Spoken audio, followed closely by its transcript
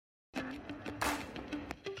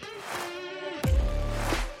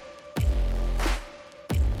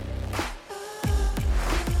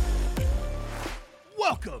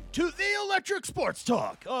Electric Sports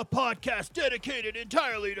Talk, a podcast dedicated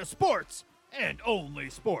entirely to sports and only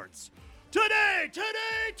sports. Today,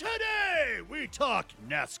 we talk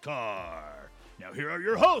NASCAR. Now here are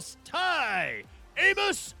your hosts, Ty,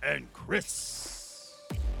 Amos, and Chris.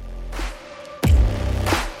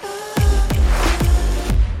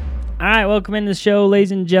 All right, welcome into the show,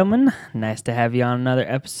 ladies and gentlemen. Nice to have you on another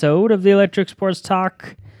episode of the Electric Sports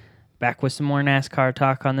Talk. Back with some more NASCAR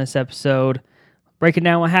talk on this episode. Breaking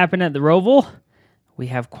down what happened at the Roval. We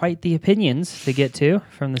have quite the opinions to get to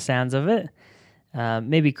from the sounds of it.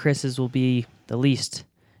 Maybe Chris's will be the least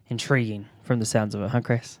intriguing from the sounds of it, huh,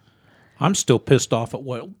 Chris? I'm still pissed off at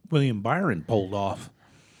what William Byron pulled off.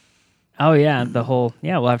 Oh, yeah,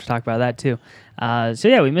 we'll have to talk about that, too.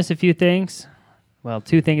 We missed a few things. Well,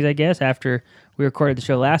 two things, I guess, after we recorded the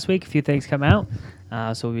show last week. A few things come out,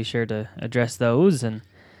 so we'll be sure to address those. And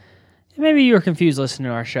maybe you were confused listening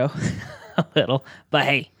to our show a little, but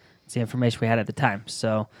hey, it's the information we had at the time.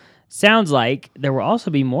 So sounds like there will also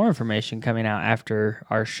be more information coming out after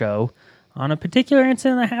our show on a particular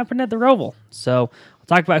incident that happened at the Roval. So we'll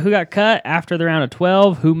talk about who got cut after the round of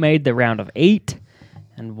 12, who made the round of 8,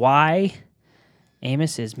 and why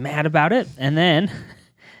Amos is mad about it. And then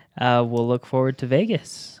we'll look forward to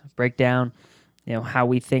Vegas, break down, how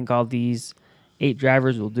we think all these 8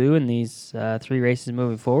 drivers will do in these 3 races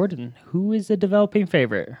moving forward, and who is the developing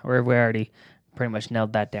favorite, or have we already pretty much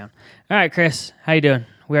nailed that down? All right, Chris, how you doing?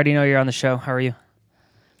 We already know you're on the show. How are you?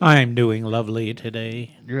 I'm doing lovely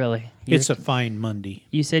today. Really? It's a fine Monday.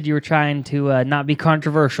 You said you were trying to not be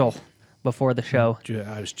controversial before the show.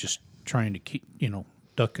 I was just trying to keep,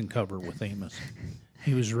 duck and cover with Amos.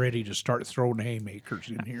 He was ready to start throwing haymakers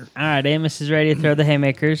in here. All right, Amos is ready to throw the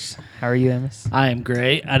haymakers. How are you, Amos? I am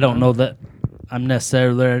great. I don't know that I'm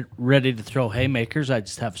necessarily ready to throw haymakers. I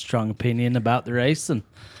just have a strong opinion about the race, and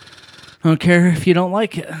I don't care if you don't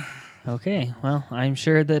like it. Okay, well, I'm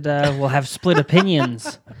sure that we'll have split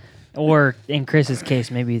opinions. Or, in Chris's case,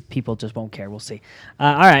 maybe people just won't care. We'll see.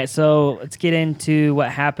 All right, so let's get into what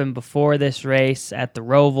happened before this race at the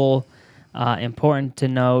Roval. Important to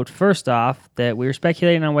note, first off, that we were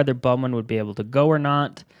speculating on whether Bowman would be able to go or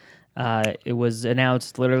not. It was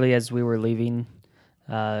announced literally as we were leaving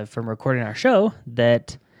from recording our show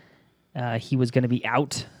that he was going to be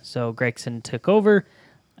out. So Gragson took over.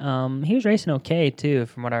 He was racing okay, too,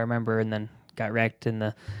 from what I remember, and then got wrecked in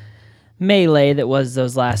the melee that was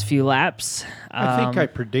those last few laps. I think I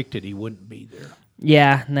predicted he wouldn't be there.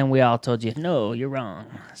 Yeah, and then we all told you, no, you're wrong.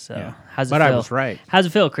 So Yeah. how's it feel? But I was right. How's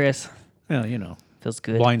it feel, Chris? Well, Feels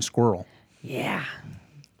good. blind squirrel. Yeah.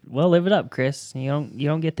 Well, live it up, Chris. You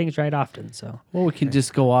don't get things right often, so. Well, we can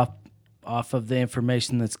just go off of the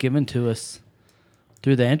information that's given to us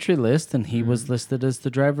through the entry list, and he was listed as the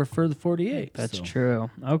driver for the 48. That's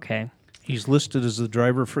true. Okay. He's listed as the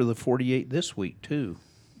driver for the 48 this week, too.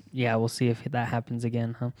 Yeah, we'll see if that happens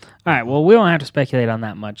again, huh? All right, well, we don't have to speculate on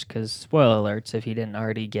that much because, spoiler alerts, if he didn't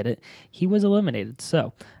already get it, he was eliminated.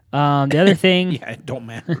 So, the other thing... Yeah, it don't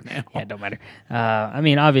matter now. Yeah, it don't matter.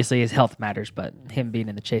 Obviously his health matters, but him being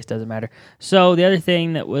in the chase doesn't matter. So the other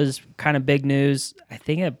thing that was kind of big news, I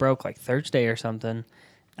think it broke like Thursday or something.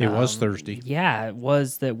 It was Thursday. Yeah, it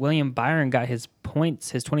was that William Byron got his points,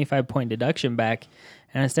 his 25-point deduction back,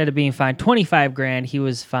 and instead of being fined $25,000, he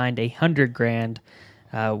was fined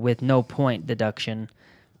 $100,000 with no point deduction.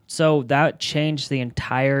 So that changed the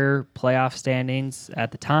entire playoff standings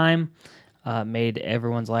at the time. Made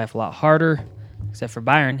everyone's life a lot harder, except for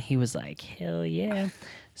Byron. He was like, hell yeah.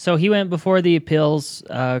 So he went before the appeals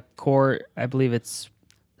court. I believe it's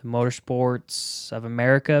the Motorsports of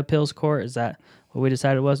America appeals court. Is that what we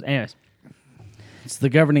decided it was? Anyways. It's the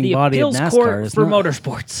governing body of NASCAR, court isn't for it?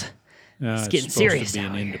 motorsports. It's getting supposed serious to be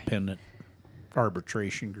down an here. independent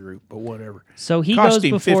arbitration group, but whatever. So he Cost goes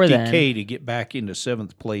him before $50K then. to get back into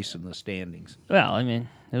 7th place in the standings. Well, it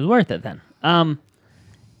was worth it then.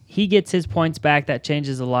 He gets his points back. That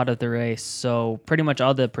changes a lot of the race. So pretty much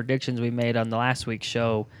all the predictions we made on the last week's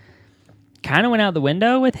show kind of went out the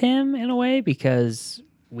window with him in a way because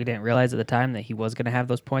we didn't realize at the time that he was going to have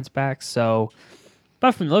those points back. So,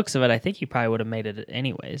 but from the looks of it, I think he probably would have made it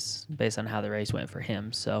anyways based on how the race went for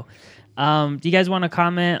him. So do you guys want to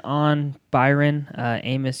comment on Byron?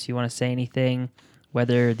 Amos, you want to say anything?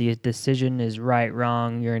 Whether the decision is right,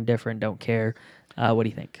 wrong, you're indifferent, don't care. What do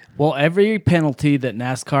you think? Well, every penalty that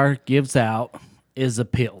NASCAR gives out is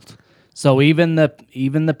appealed. So even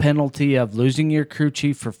the penalty of losing your crew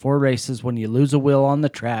chief for 4 races when you lose a wheel on the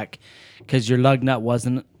track because your lug nut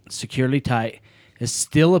wasn't securely tight is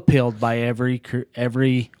still appealed by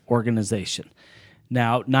every organization.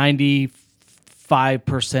 Now, 95%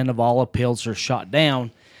 of all appeals are shot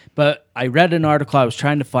down, but I read an article, I was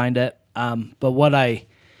trying to find it, But what I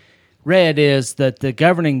read is that the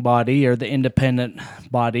governing body or the independent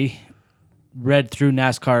body read through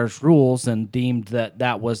NASCAR's rules and deemed that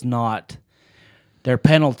that was not their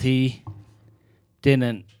penalty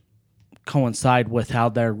didn't coincide with how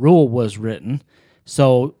their rule was written.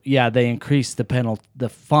 So yeah, they increased the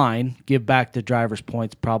fine, give back the driver's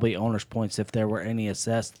points, probably owner's points if there were any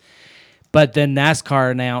assessed. But then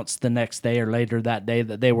NASCAR announced the next day or later that day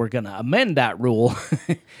that they were going to amend that rule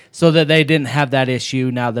so that they didn't have that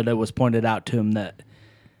issue now that it was pointed out to them that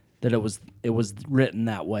it was written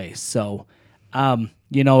that way. So,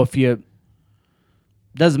 if you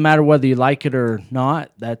doesn't matter whether you like it or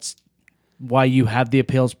not, that's why you have the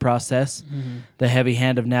appeals process. Mm-hmm. The heavy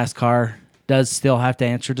hand of NASCAR does still have to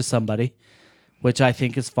answer to somebody, which I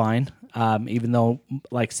think is fine. Even though,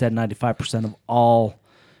 like I said, 95% of all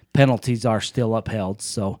penalties are still upheld.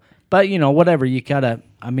 So, but whatever, you gotta,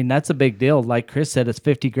 that's a big deal. Like Chris said, it's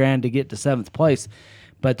 $50,000 to get to 7th place,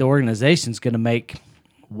 but the organization's going to make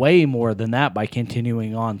way more than that by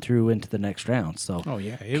continuing on through into the next round. So,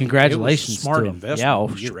 congratulations it was a smart to investment.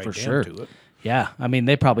 them. Yeah, Right for sure. to it. Yeah,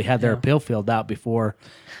 they probably had their appeal filled out before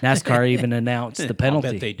NASCAR even announced the penalty.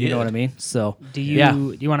 I'll bet they You know did. what I mean? So, Do you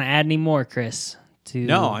want to add any more, Chris? To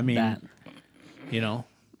No, that?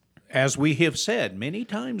 As we have said many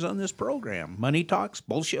times on this program, money talks,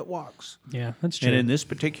 bullshit walks. Yeah, that's true. And in this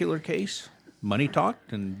particular case, money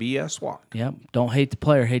talked and BS walked. yep. Don't hate the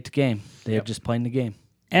player, hate the game. They're just playing the game.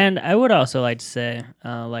 And I would also like to say,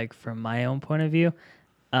 from my own point of view,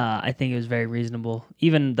 I think it was very reasonable,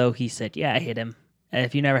 even though he said, yeah, I hit him.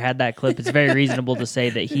 If you never had that clip, it's very reasonable to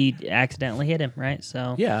say that he accidentally hit him, right?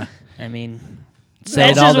 So, Yeah.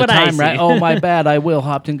 Say That's it all just the what I time, right? see. Oh, my bad. I Will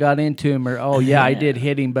Hopton got into him, or oh yeah, I did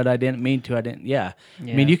hit him, but I didn't mean to. I didn't. Yeah.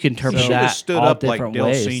 Yeah. You can interpret He should that have stood all up like different Dale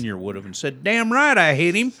ways. Sr. would have and said, damn right I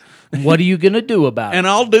hit him, What are you gonna do about it? and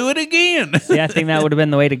I'll do it again. I think that would have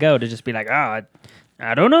been the way to go, to just be like, I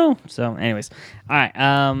don't know. So, anyways. All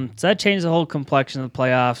right. So that changed the whole complexion of the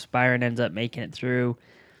playoffs. Byron ends up making it through.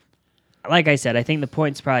 Like I said, I think the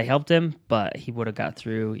points probably helped him, but he would have got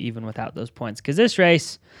through even without those points. Because this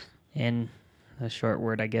race, in a short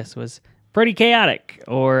word, I guess, was pretty chaotic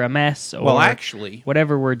or a mess or Well, actually,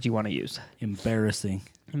 whatever words you want to use. Embarrassing.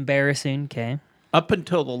 Embarrassing, okay. up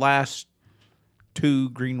until the last 2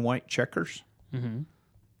 green-white checkers,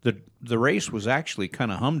 the race was actually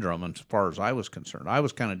kind of humdrum as far as I was concerned. I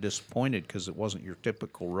was kind of disappointed because it wasn't your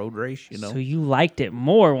typical road race, So you liked it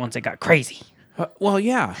more once it got crazy. Well,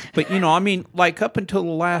 yeah, but up until the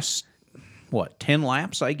last 10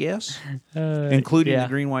 laps, I guess, including the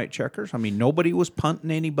green-white checkers. Nobody was punting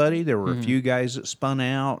anybody. There were a few guys that spun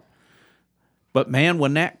out, but man,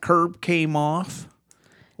 when that curb came off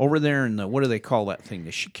over there in the, what do they call that thing?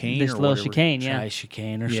 The chicane, This or little whatever. chicane, yeah. Try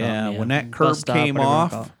chicane or Yeah, something. when that Bus curb stop, came whatever you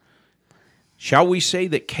call off, shall we say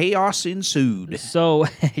that chaos ensued? So,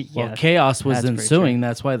 Well, chaos was that's pretty ensuing.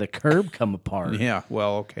 That's why the curb come apart. Yeah,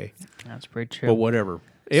 well, okay, That's pretty true. but whatever.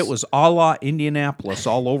 It was a la Indianapolis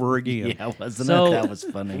all over again. Yeah, wasn't So, it? That was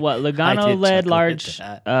funny. What I Logano did led chuckle at large.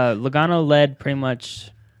 that. Logano led pretty much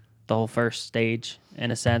the whole first stage in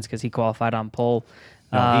a sense because he qualified on pole.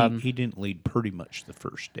 No, he didn't lead pretty much the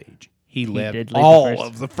first stage. He led did lead the all first.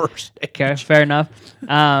 of the first stage. Okay, fair enough.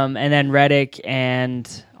 And then Reddick and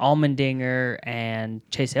Allmendinger and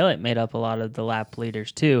Chase Elliott made up a lot of the lap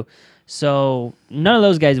leaders too. So none of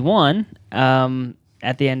those guys won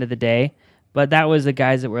at the end of the day, but that was the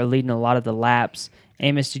guys that were leading a lot of the laps.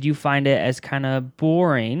 Amos, did you find it as kind of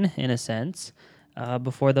boring in a sense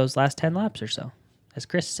before those last 10 laps or so? As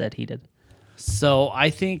Chris said he did. So I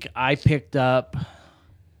think I picked up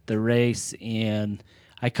the race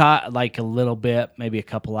I caught like a little bit, maybe a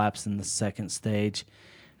couple laps in the second stage.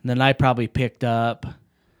 And then I probably picked up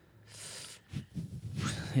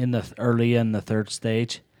early in the third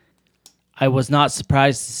stage. I was not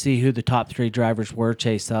surprised to see who the top 3 drivers were: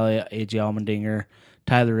 Chase Elliott, AJ Allmendinger,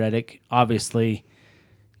 Tyler Reddick. Obviously,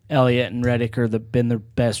 Elliott and Reddick are been the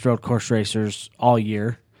best road course racers all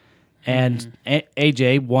year. And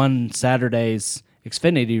AJ won Saturday's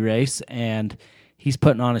Xfinity race, and he's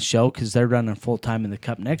putting on a show because they're running full-time in the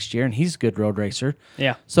Cup next year, and he's a good road racer.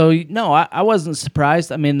 Yeah. So, no, I wasn't surprised.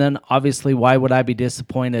 Then obviously, why would I be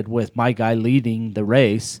disappointed with my guy leading the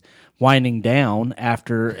race, winding down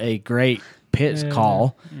after a great pit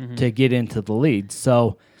call to get into the lead?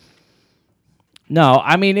 So, no,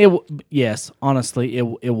 yes, honestly,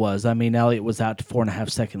 it was. Elliott was out to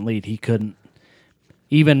 4.5-second lead. He couldn't,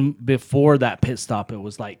 even before that pit stop, it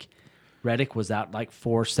was like Reddick was out like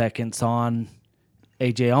 4 seconds on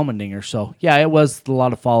AJ Allmendinger. So, yeah, it was a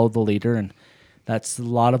lot of follow the leader, and that's a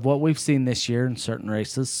lot of what we've seen this year in certain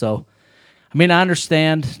races. So, I mean, I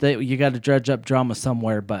understand that you got to dredge up drama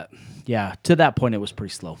somewhere, but yeah, to that point, it was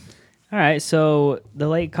pretty slow. All right, so the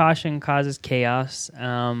late caution causes chaos.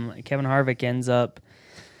 Kevin Harvick ends up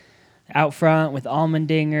out front with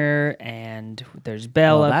Allmendinger, and there's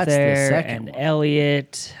Bell up there, and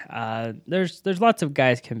Elliott. There's lots of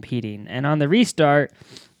guys competing, and on the restart,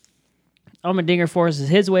 Allmendinger forces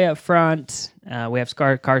his way up front. We have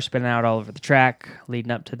cars spinning out all over the track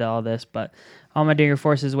leading up to all this, but Allmendinger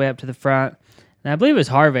forces his way up to the front. And I believe it was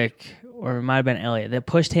Harvick, or it might have been Elliott, that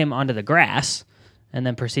pushed him onto the grass and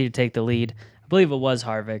then proceeded to take the lead. I believe it was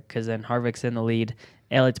Harvick, because then Harvick's in the lead.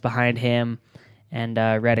 Elliott's behind him, and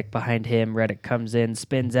Reddick behind him. Reddick comes in,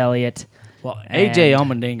 spins Elliott. Well, A.J.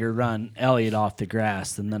 Allmendinger run Elliott off the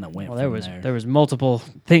grass, and then it went there was multiple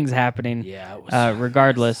things happening. Yeah, it was,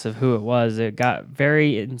 regardless of who it was. It got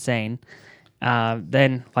very insane.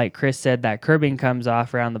 Then, like Chris said, that curbing comes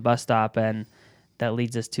off around the bus stop, and that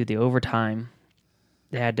leads us to the overtime.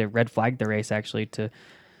 They had to red flag the race, actually, to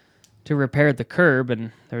repair the curb,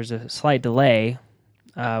 and there was a slight delay.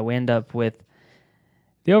 We end up with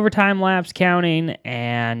the overtime laps counting,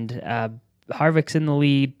 and Harvick's in the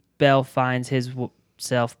lead. Bell finds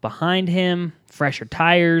himself behind him, fresher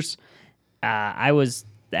tires. I was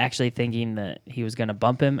actually thinking that he was going to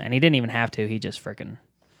bump him, and he didn't even have to. He just freaking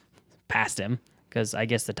passed him, because I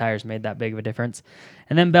guess the tires made that big of a difference.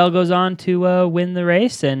 And then Bell goes on to win the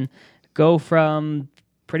race and go from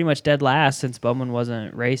pretty much dead last, since Bowman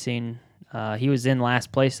wasn't racing. He was in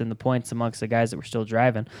last place in the points amongst the guys that were still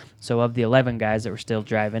driving. So of the 11 guys that were still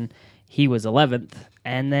driving, he was 11th,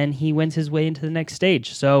 and then he wins his way into the next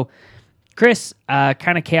stage. So, Chris,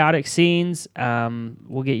 kind of chaotic scenes.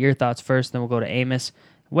 We'll get your thoughts first, then we'll go to Amos.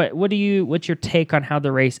 What's your take on how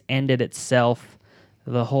the race ended itself?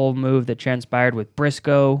 The whole move that transpired with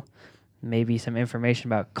Briscoe, maybe some information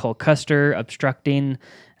about Cole Custer obstructing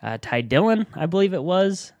Ty Dillon, I believe it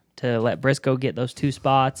was, to let Briscoe get those 2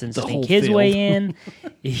 spots and sneak his way in.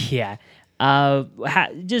 Yeah.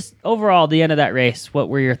 Just overall, the end of that race, what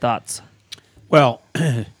were your thoughts? Well,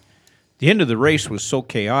 the end of the race was so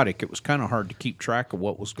chaotic, it was kind of hard to keep track of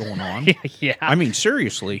what was going on. Yeah. I mean,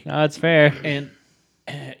 seriously. No, that's fair. And,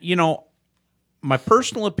 my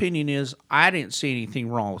personal opinion is I didn't see anything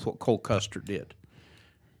wrong with what Cole Custer did.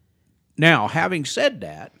 Now, having said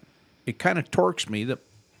that, it kind of torques me that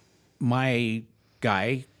my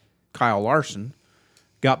guy, Kyle Larson,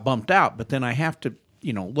 got bumped out. But then I have to,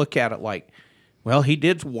 look at it like, well, he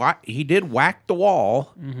did whack the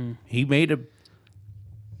wall. Mm-hmm. He made a,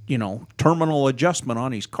 terminal adjustment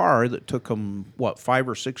on his car that took him, 5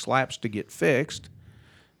 or 6 laps to get fixed.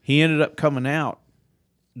 He ended up coming out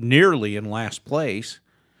nearly in last place,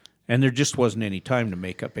 and there just wasn't any time to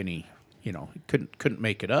make up any, he couldn't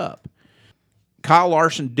make it up. Kyle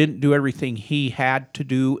Larson didn't do everything he had to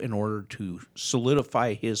do in order to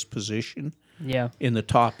solidify his position in the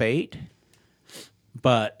top 8.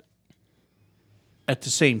 But at the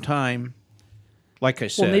same time, like I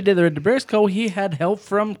said... Well, neither did Briscoe. He had help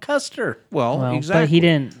from Custer. Well, exactly. But he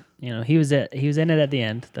didn't, he was in it at the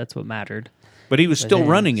end. That's what mattered. But he was still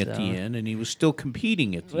running at the end, and he was still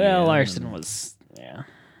competing at the end. Well, Larson was,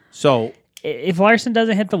 So... If Larson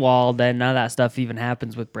doesn't hit the wall, then none of that stuff even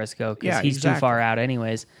happens with Briscoe, because he's too far out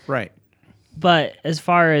anyways. Right. But as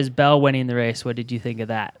far as Bell winning the race, what did you think of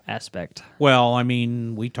that aspect? Well, I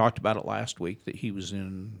mean, we talked about it last week, that he was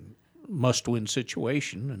in a must-win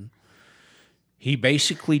situation, and he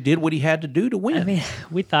basically did what he had to do to win. I mean,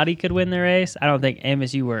 we thought he could win the race. I don't think,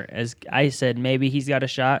 Amos, you were, as I said, maybe he's got a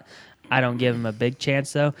shot. I don't give him a big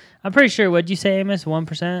chance, though. I'm pretty sure, what'd you say, Amos,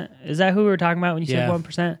 1%? Is that who we were talking about when you said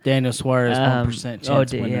 1%? Daniel Suarez, 1%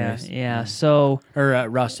 chance win the race. Yeah, so... Or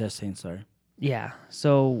Ross Chastain, sorry. Yeah,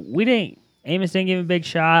 so Amos didn't give him a big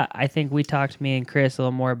shot. I think we talked to me and Chris a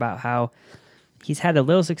little more about how he's had a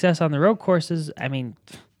little success on the road courses. I mean,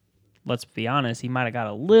 let's be honest, he might have got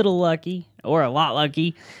a little lucky, or a lot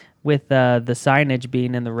lucky, with the signage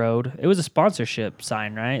being in the road. It was a sponsorship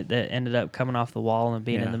sign, right, that ended up coming off the wall and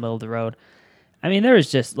being in the middle of the road. I mean, there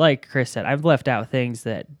was just, like Chris said, I've left out things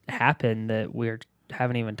that happened that we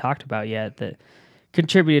haven't even talked about yet that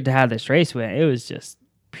contributed to how this race went. It was just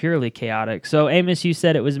purely chaotic. So, Amos, you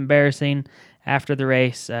said it was embarrassing after the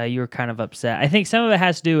race. You were kind of upset. I think some of it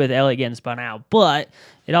has to do with Elliott getting spun out, but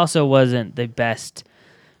it also wasn't the best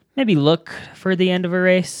maybe look for the end of a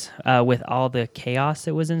race with all the chaos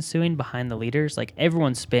that was ensuing behind the leaders. Like,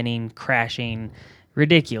 everyone's spinning, crashing,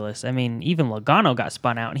 ridiculous. I mean, even Logano got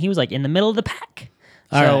spun out, and he was, like, in the middle of the pack.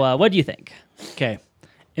 So, what do you think? Okay.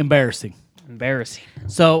 Embarrassing.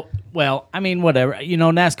 So, well, I mean, whatever.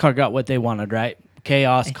 NASCAR got what they wanted, right?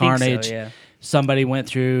 Chaos, carnage. So, yeah. somebody went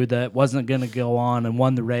through that wasn't going to go on and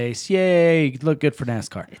won the race. Yay, look good for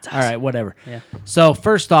NASCAR. It's awesome. All right, whatever. Yeah. So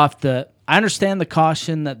first off, I understand the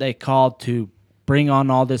caution that they called to bring on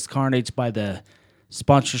all this carnage by the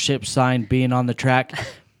sponsorship sign being on the track.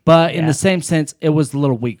 But in the same sense, it was a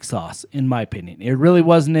little weak sauce, in my opinion. It really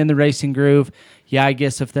wasn't in the racing groove. Yeah, I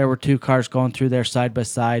guess if there were 2 cars going through there side by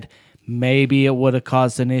side, maybe it would have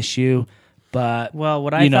caused an issue. But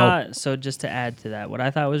what I thought, so just to add to that, what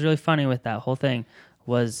I thought was really funny with that whole thing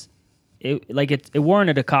was it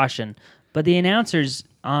warranted a caution, but the announcers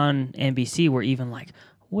on NBC were even like,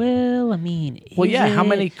 well, I mean, how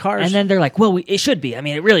many cars? And then they're like, well, it should be. I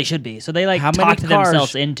mean, it really should be. So they talked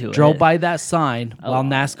themselves into it. Drove by that sign while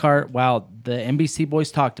the NBC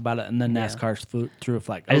boys talked about it, and then NASCAR threw a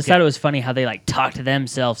flag. I just thought it was funny how they talked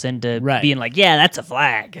themselves into being like, yeah, that's a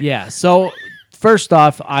flag. Yeah. So first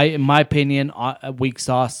off, in my opinion, a weak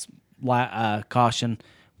sauce caution,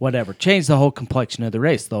 whatever, changed the whole complexion of the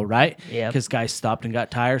race, though, right? Yeah. Because guys stopped and got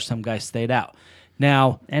tires, some guys stayed out.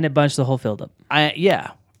 Now, and it bunched the whole field up.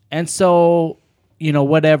 And so,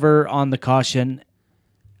 whatever on the caution,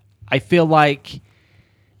 I feel like,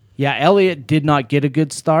 Elliott did not get a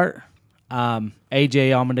good start. AJ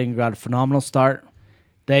Allmendinger got a phenomenal start.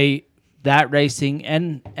 That racing,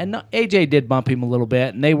 and AJ did bump him a little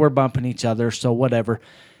bit, and they were bumping each other, so whatever.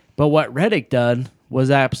 But what Reddick done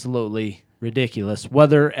was absolutely ridiculous.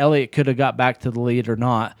 Whether Elliott could have got back to the lead or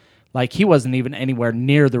not, he wasn't even anywhere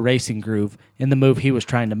near the racing groove in the move he was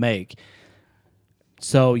trying to make.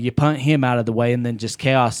 So you punt him out of the way, and then just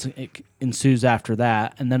chaos ensues after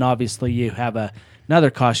that. And then obviously you have another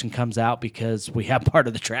caution comes out because we have part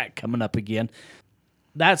of the track coming up again.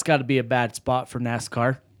 That's got to be a bad spot for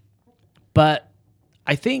NASCAR. But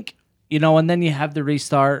I think, and then you have the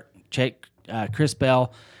restart. Chris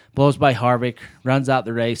Bell blows by Harvick, runs out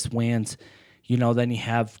the race, wins. Then you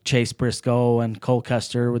have Chase Briscoe and Cole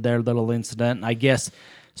Custer with their little incident. I guess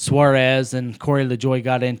Suarez and Corey LaJoie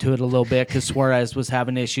got into it a little bit because Suarez was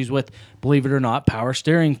having issues with, believe it or not, power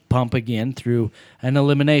steering pump again through an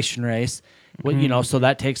elimination race. Well, so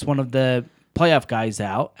that takes one of the playoff guys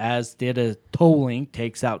out, as did a tolling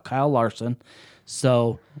takes out Kyle Larson.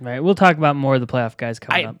 So right, we'll talk about more of the playoff guys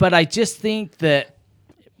coming up. But I just think that,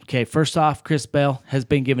 first off, Chris Bell has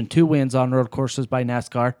been given 2 wins on road courses by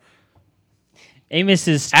NASCAR. Amos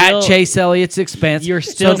is still at Chase Elliott's expense. You're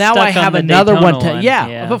still so now stuck I have on the another Daytona one.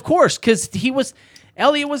 Yeah, of course, because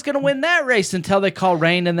Elliott was going to win that race until they call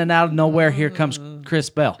rain, and then out of nowhere, here comes Chris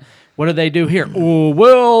Bell. What do they do here? Oh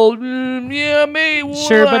well, me.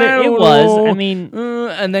 Sure, but it was. I mean,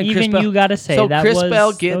 and then even Chris Bell, you got to say so that Chris was,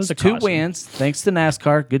 Bell that gets was a 2 caution. wins thanks to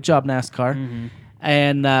NASCAR. Good job, NASCAR.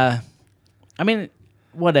 And I mean,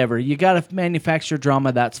 whatever. You got to manufacture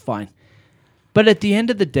drama. That's fine. But at the end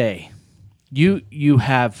of the day, you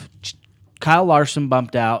have Kyle Larson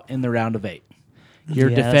bumped out in the round of 8. You're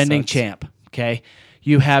defending champ. Okay,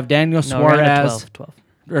 you have Daniel Suarez.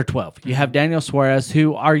 12. You have Daniel Suarez,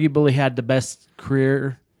 who arguably had the best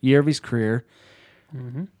year of his career.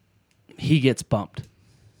 Mm-hmm. He gets bumped.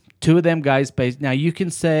 2 of them guys. Now, you can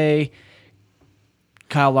say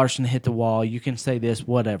Kyle Larson hit the wall. You can say this,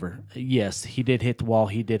 whatever. Yes, he did hit the wall.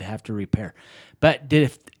 He did have to repair. But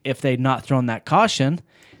if they'd not thrown that caution,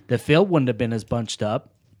 the field wouldn't have been as bunched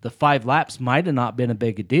up. The 5 laps might have not been a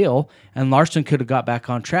big a deal, and Larson could have got back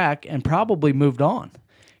on track and probably moved on.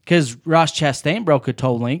 Because Ross Chastain broke a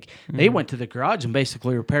toe link. Mm-hmm. They went to the garage and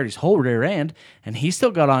basically repaired his whole rear end, and he still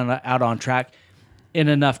got out on track in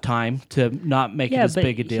enough time to not make it as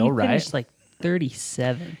big a deal, right? He finished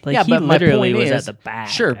 37th. He literally was at the back.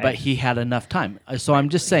 Sure, but he had enough time. So I'm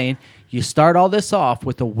just saying, you start all this off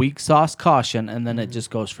with a weak sauce caution, and then it just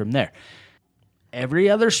goes from there. Every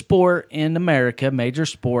other sport in America, major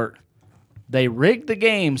sport, they rig the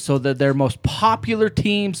game so that their most popular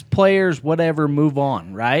teams, players, whatever, move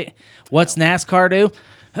on, right? What's NASCAR do?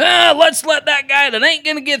 Let's let that guy that ain't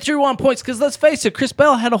going to get through on points. Because let's face it, Chris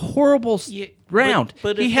Bell had a horrible round.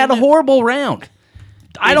 But he had a horrible round.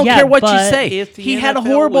 I don't care what you say. He had a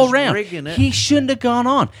horrible round. He shouldn't have gone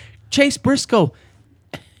on. Chase Briscoe.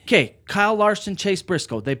 Okay, Kyle Larson, Chase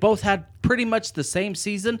Briscoe. They both had pretty much the same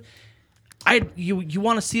season. You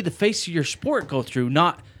want to see the face of your sport go through,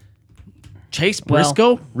 not Chase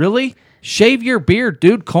Briscoe? Really? Shave your beard,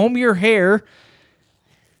 dude. Comb your hair.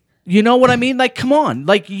 You know what I mean? Come on.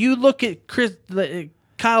 You look at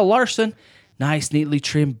Kyle Larson, nice, neatly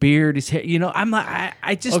trimmed beard, his hair. I'm like,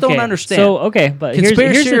 I just don't understand. So, but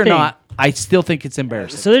conspiracy here's the or thing. not, I still think it's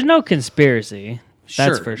embarrassing. So there's no conspiracy.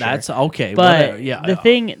 That's sure, for sure. That's okay. But whatever.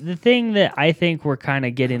 the thing that I think we're kind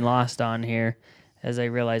of getting lost on here, as I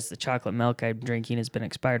realize the chocolate milk I'm drinking has been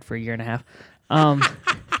expired for a year and a half.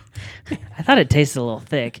 I thought it tasted a little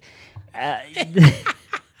thick.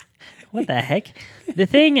 What the heck? The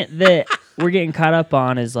thing that we're getting caught up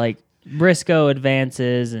on is like Briscoe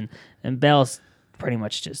advances and Bell pretty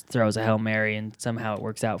much just throws a Hail Mary and somehow it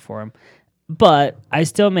works out for him. But I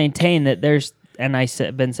still maintain that and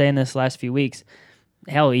I've been saying this the last few weeks,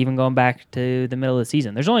 hell, even going back to the middle of the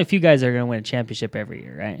season, there's only a few guys that are going to win a championship every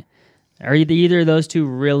year, right? Are either of those two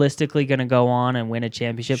realistically going to go on and win a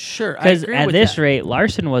championship? Sure, I because agree at with this that. rate,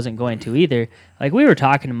 Larson wasn't going to either. Like we were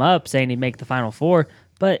talking him up, saying he'd make the Final Four,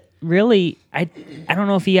 but really, I don't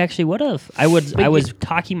know if he actually would have. I was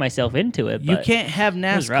talking myself into it. You But can't have was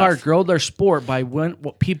NASCAR rough. grow their sport by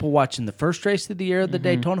people watching the first race of the year at the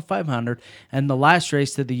Daytona 500 and the last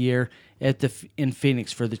race of the year in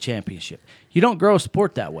Phoenix for the championship. You don't grow a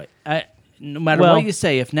sport that way. No matter Well- what you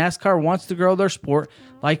say, if NASCAR wants to grow their sport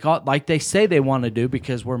like they say they want to do,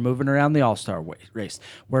 because we're moving around the All-Star race,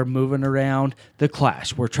 we're moving around the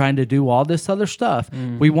Clash, we're trying to do all this other stuff.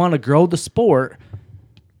 We want to grow the sport.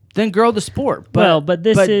 Then grow the sport. but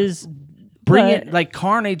this is bring but it like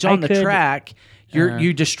carnage on the could- track.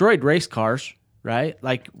 You destroyed race cars, right?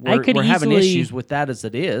 Like we're could having easily- issues with that as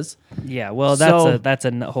it is. Yeah, well, So- that's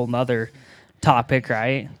a whole nother topic,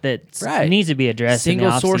 right? That Right. needs to be addressed. in the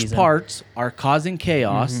Single source off-season. parts are causing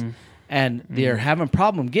chaos, and they're having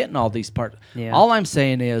problem getting all these parts. Yeah. All I'm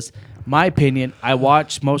saying is, my opinion. I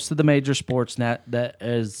watch most of the major sports that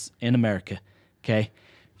is in America. Okay,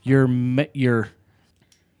 you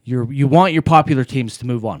want your popular teams to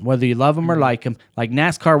move on, whether you love them or like them. Like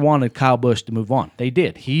NASCAR wanted Kyle Busch to move on. They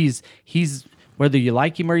did. He's whether you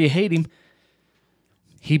like him or you hate him,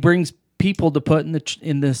 he brings people to put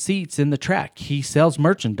in the seats in the track. He sells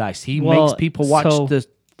merchandise. He makes people watch so-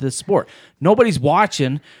 the sport. Nobody's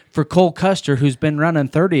watching for Cole Custer, who's been running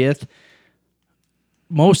 30th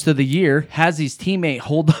most of the year, has his teammate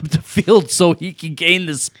hold up the field so he can gain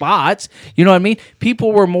the spots. You know what I mean?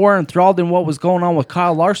 People were more enthralled in what was going on with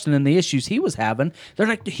Kyle Larson and the issues he was having. They're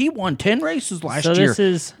like, he won 10 races last So year. this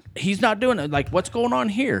is He's not doing it. Like, what's going on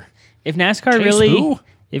here? if NASCAR Chase really who?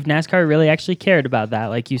 if NASCAR really actually cared about that,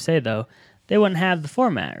 like you say though, they wouldn't have the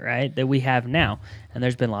format, right, that we have now. And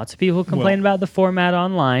there's been lots of people complaining about the format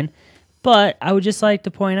online. But I would just like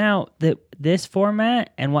to point out that this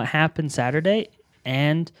format and what happened Saturday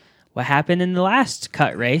and what happened in the last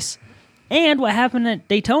cut race and what happened at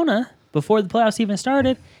Daytona before the playoffs even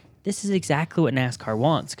started, this is exactly what NASCAR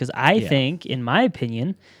wants. Because I think, in my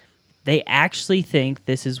opinion, they actually think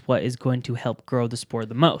this is what is going to help grow the sport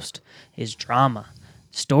the most, is drama,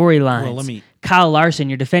 storylines. Well, Kyle Larson,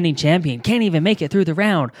 your defending champion, can't even make it through the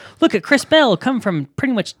round. Look at Chris Bell come from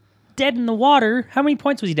pretty much dead in the water. How many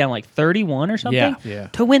points was he down? Like 31 or something? Yeah.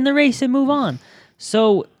 To win the race and move on.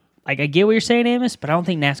 So, like, I get what you're saying, Amos, but I don't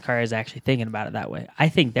think NASCAR is actually thinking about it that way. I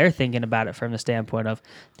think they're thinking about it from the standpoint of,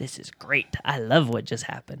 this is great. I love what just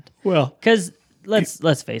happened. Well, Because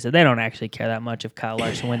let's face it, they don't actually care that much if Kyle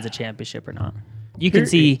Larson wins a championship or not. You can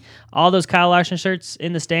see all those Kyle Larson shirts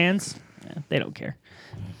in the stands. They don't care.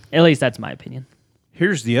 At least that's my opinion.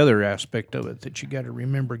 here's the other aspect of it that you got to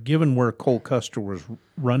remember. Given where Cole Custer was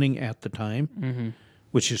running at the time,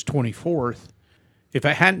 which is 24th, if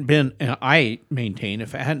it hadn't been, and I maintain,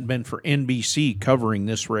 if it hadn't been for NBC covering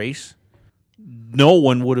this race, no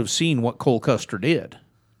one would have seen what Cole Custer did.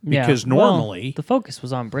 Because normally... the focus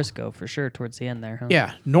was on Briscoe for sure towards the end there, huh?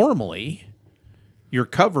 Yeah, normally you're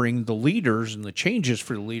covering the leaders and the changes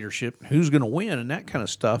for the leadership, who's going to win and that kind of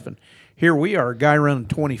stuff. And here we are, a guy running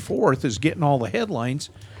 24th is getting all the headlines,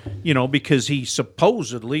 because he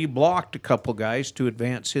supposedly blocked a couple guys to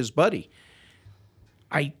advance his buddy.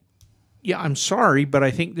 I'm sorry, but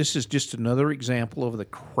I think this is just another example of the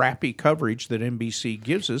crappy coverage that NBC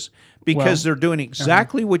gives us because they're doing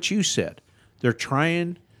exactly what you said. They're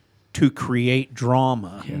trying to create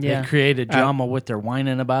drama. Yeah. They created drama with their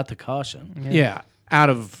whining about the caution. Yeah, out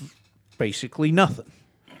of basically nothing.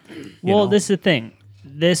 Well, this is the thing.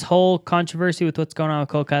 This whole controversy with what's going on with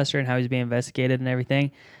Cole Custer and how he's being investigated and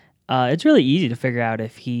everything, it's really easy to figure out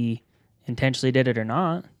if he intentionally did it or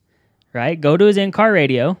not, right? Go to his in-car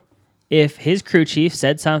radio. If his crew chief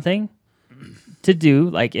said something to do,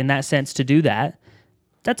 like in that sense, to do that,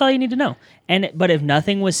 that's all you need to know. But if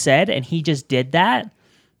nothing was said and he just did that,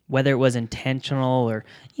 whether it was intentional or,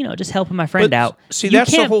 just helping my friend But, out, see, you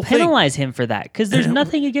that's the can't whole thing. penalize him for that because there's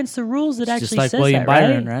nothing against the rules that actually Just like says William that,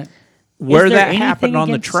 Byron, right? right? Where there that happened anything on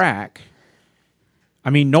the against- track, I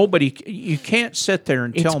mean, you can't sit there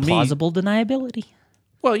and It's tell me. plausible deniability.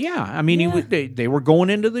 Well, yeah, I mean, they were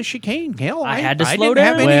going into the chicane. Hell, I had to I slow didn't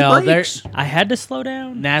have down. any Well, brakes. I had to slow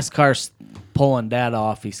down. NASCAR's pulling data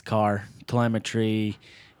off his car, telemetry,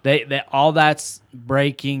 They all that's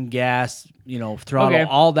braking, gas, throttle. Okay.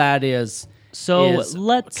 All that is let's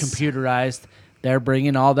computerized. They're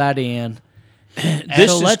bringing all that in.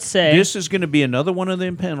 Let's say this is going to be another one of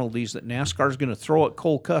them penalties that NASCAR is going to throw at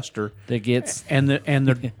Cole Custer that gets and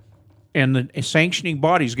the sanctioning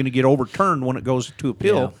body is going to get overturned when it goes to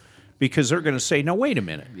appeal. Yeah. Because they're going to say, no, wait a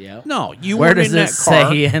minute. Yeah. No, you Where were does in it that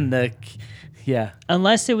car. say in the? Yeah.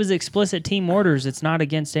 unless it was explicit team orders, it's not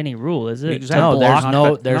against any rule, is it? Exactly.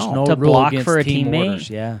 No, To there's block- no to rule block against for a team teammate? orders.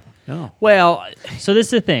 Yeah. No. Well, So this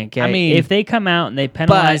is the thing. Okay? I mean, if they come out and they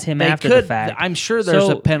penalize him they after could, the fact, I'm sure there's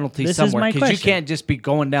So a penalty this is somewhere my because you question. can't just be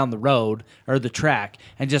going down the road or the track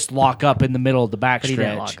and just lock up in the middle of the he didn't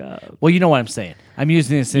backstretch. lock up. Well, you know what I'm saying. I'm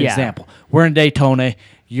using this as an Yeah. example. We're in Daytona.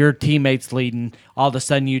 Your teammate's leading. All of a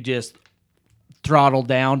sudden, you just throttle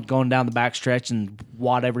down, going down the backstretch and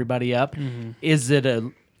wad everybody up. Mm-hmm. Is it a?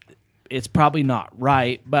 It's probably not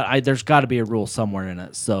right, but there's got to be a rule somewhere in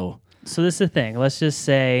it. So So this is the thing. Let's just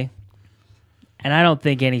say, and I don't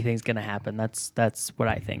think anything's going to happen. That's what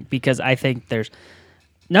I think, because I think there's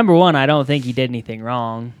number one. I don't think he did anything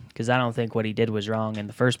wrong, because I don't think what he did was wrong in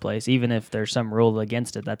the first place. Even if there's some rule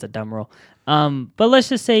against it, that's a dumb rule. But let's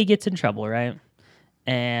just say he gets in trouble, right?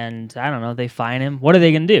 And I don't know, they fine him. What are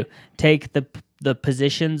they going to do? Take the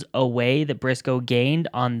positions away that Briscoe gained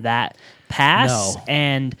on that pass, No.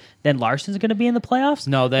 and then Larson's going to be in the playoffs?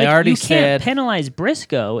 No, they already you can't said- penalize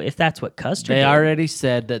Briscoe if that's what Custer they did. already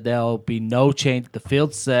said that there'll be no change. The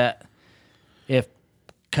field's set. If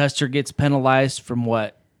Custer gets penalized from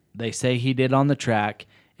what they say he did on the track,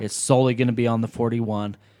 it's solely going to be on the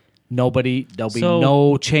 41. There'll be So-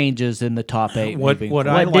 no changes in the top 8. What What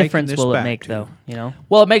I liken difference this will it back make, to- though? You know,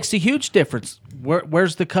 Well, it makes a huge difference.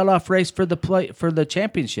 Where's the cutoff race for the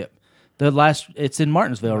championship? It's in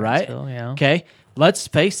Martinsville, right? Martinsville, yeah. Okay. Let's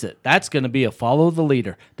face it. That's going to be a follow the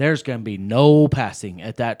leader. There's going to be no passing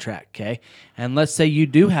at that track. Okay. And let's say you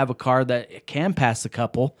do have a car that can pass a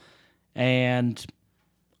couple, and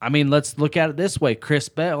I mean, let's look at it this way. Chris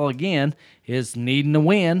Bell again is needing a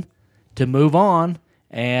win to move on.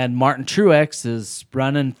 And Martin Truex is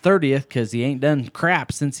running 30th because he ain't done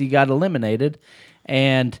crap since he got eliminated.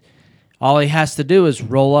 And all he has to do is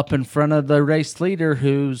roll up in front of the race leader,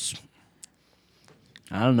 who's,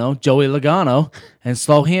 I don't know, Joey Logano, and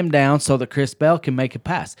slow him down so that Chris Bell can make a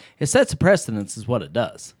pass. It sets a precedence is what it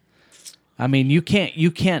does. I mean, you can't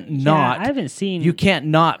not. I haven't seen. You can't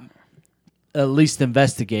not at least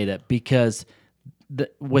investigate it, because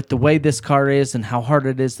with the way this car is and how hard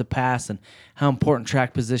it is to pass and how important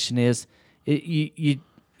track position is, you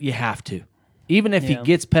have to. Even if he Yeah.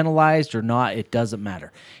 gets penalized or not, it doesn't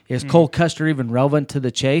matter. Is Cole Custer even relevant to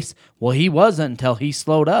the chase? Well, he wasn't until he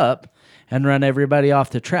slowed up and ran everybody off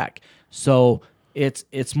the track. So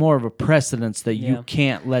it's more of a precedence that Yeah. you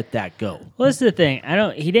can't let that go. Well, this is the thing.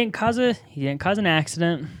 He didn't cause an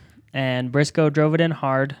accident, and Briscoe drove it in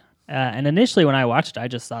hard. And initially, when I watched it, I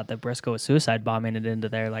just thought that Briscoe was suicide bombing it into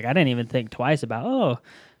there. Like, I didn't even think twice about,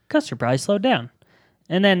 Custer probably slowed down.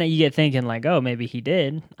 And then you get thinking, like, maybe he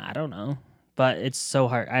did. I don't know. But it's so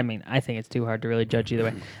hard. I mean, I think it's too hard to really judge either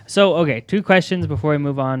way. So, okay, 2 questions before we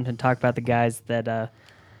move on and talk about the guys that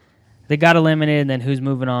got eliminated and then who's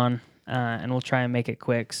moving on. And we'll try and make it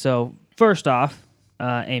quick. So, first off,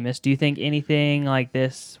 Amos, do you think anything like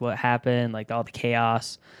this, what happened, like all the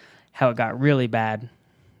chaos, how it got really bad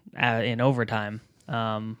in overtime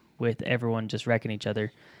with everyone just wrecking each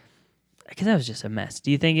other, because that was just a mess.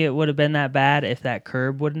 Do you think it would have been that bad if that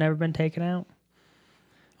curb would have never been taken out?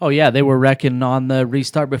 Oh, yeah, they were wrecking on the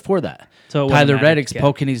restart before that. So it wouldn't Tyler matter. Reddick's Yeah.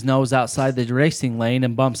 poking his nose outside the racing lane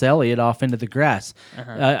and bumps Elliott off into the grass.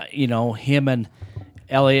 Him and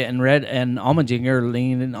Elliott and Allmendinger are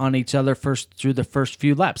leaning on each other through the first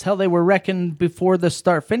few laps. Hell, they were wrecking before the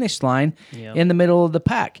start-finish line in the middle of the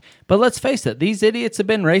pack. But let's face it, these idiots have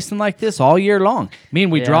been racing like this all year long. I mean,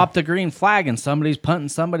 we dropped the green flag and somebody's punting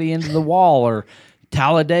somebody into the wall, or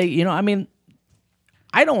Talladega.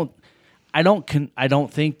 I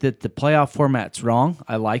don't think that the playoff format's wrong.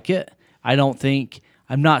 I like it.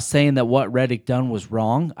 I'm not saying that what Reddick done was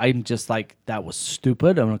wrong. I'm just like, that was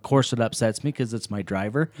stupid. And of course it upsets me because it's my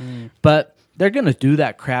driver. But they're going to do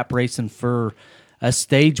that crap racing for a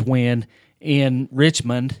stage win in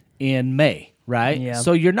Richmond in May, right? Yeah.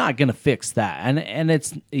 So you're not going to fix that.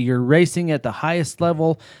 And you're racing at the highest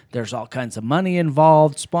level. There's all kinds of money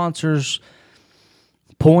involved, sponsors,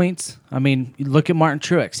 points. I mean, look at Martin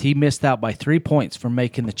Truex. He missed out by 3 points from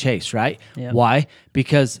making the chase, right? Yeah. Why?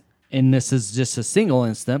 Because, and this is just a single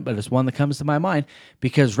incident, but it's one that comes to my mind,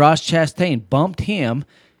 because Ross Chastain bumped him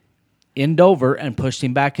in Dover and pushed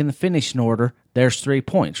him back in the finishing order, there's 3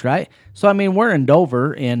 points, right? So, I mean, we're in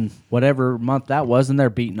Dover in whatever month that was, and they're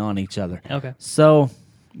beating on each other. Okay. So,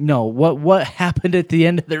 no, what happened at the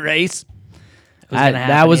end of the race?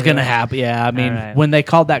 That was going to happen. Yeah, I mean, when they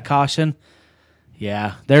called that caution,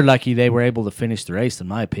 yeah, they're lucky they were able to finish the race, in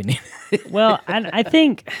my opinion. Well, and I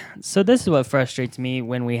think, so this is what frustrates me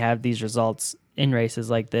when we have these results in races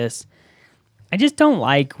like this. I just don't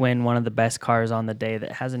like when one of the best cars on the day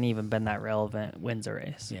that hasn't even been that relevant wins a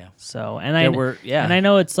race. Yeah. So, and I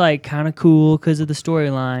know it's like kind of cool because of the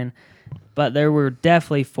storyline, but there were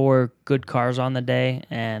definitely 4 good cars on the day,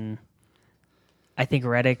 and I think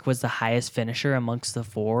Reddick was the highest finisher amongst the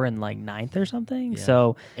 4 in like 9th or something. Yeah.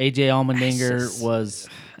 So AJ Allmendinger was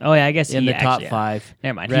I guess in the top 5.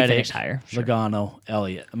 Never mind, Reddick, he finished higher. Sure. Logano,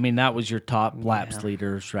 Elliott. I mean, that was your top laps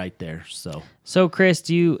leaders right there. So Chris,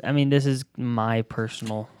 this is my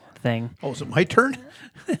personal thing. Oh, is it my turn?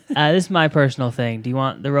 This is my personal thing. Do you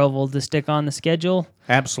want the Roval to stick on the schedule?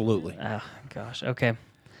 Absolutely. Oh, gosh. Okay.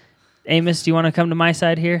 Amos, do you want to come to my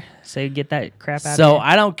side here? Say, get that crap out of So here?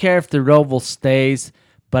 I don't care if the Roval stays,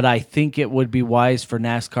 but I think it would be wise for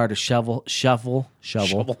NASCAR to shovel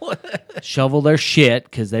their shit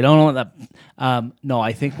because they don't want that. No,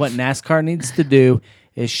 I think what NASCAR needs to do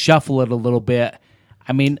is shuffle it a little bit.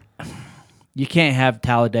 I mean, you can't have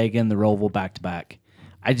Talladega and the Roval back to back.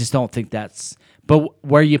 I just don't think that's. But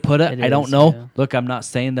where you put it I don't know. Yeah. Look, I'm not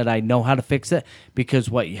saying that I know how to fix it because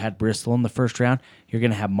you had Bristol in the first round. You're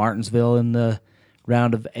going to have Martinsville in the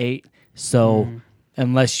round of 8. So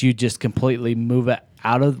unless you just completely move it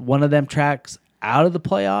out of one of them tracks, out of the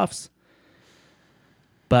playoffs.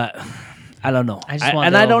 But I don't know.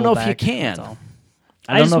 I don't know if you can.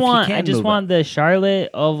 I just want the Charlotte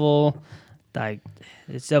Oval. Like,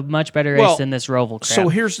 it's a much better race than this Roval crap. So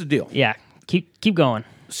here's the deal. Yeah, keep going.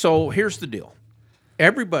 So here's the deal.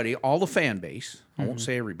 Everybody, all the fan base, I won't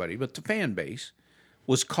say everybody, but the fan base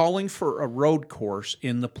was calling for a road course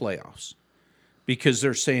in the playoffs because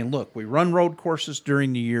they're saying, look, we run road courses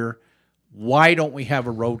during the year. Why don't we have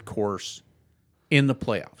a road course in the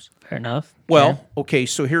playoffs? Fair enough. Well, okay,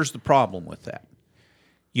 so here's the problem with that.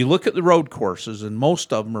 You look at the road courses, and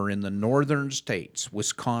most of them are in the northern states,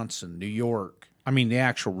 Wisconsin, New York. I mean, the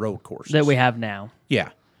actual road courses. That we have now. Yeah.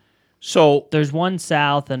 So there's one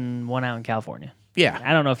south and one out in California. Yeah.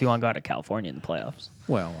 I don't know if you want to go out to California in the playoffs.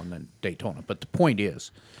 Well, and then Daytona. But the point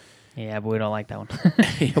is. Yeah, but we don't like that one.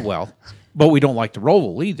 Well, but we don't like the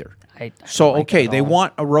Roval either. They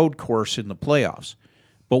want a road course in the playoffs.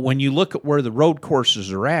 But when you look at where the road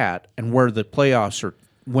courses are at and where the playoffs are,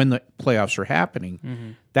 when the playoffs are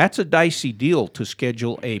happening, that's a dicey deal to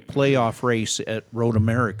schedule a playoff race at Road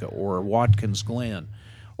America or Watkins Glen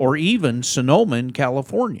or even Sonoma in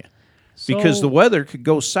California. Because the weather could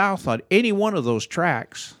go south on any one of those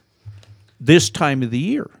tracks this time of the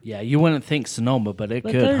year. Yeah, you wouldn't think Sonoma, but it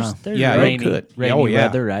could, huh? It could. Rainy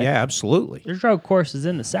weather, right? Yeah, absolutely. There's road courses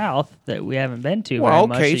in the south that we haven't been to. Well,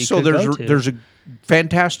 very much so there's a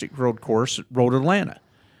fantastic road course at Road Atlanta.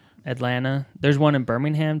 There's one in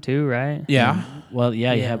Birmingham too, right? Yeah. Well,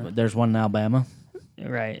 there's one in Alabama.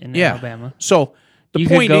 Right, in Alabama. So the you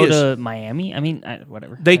point could go is, to Miami. I mean,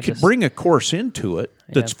 whatever. They could bring a course into it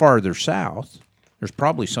that's farther south. There's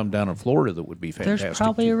probably some down in Florida that would be fantastic. There's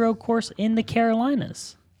probably a road course in the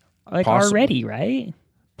Carolinas, Possibly. already, right?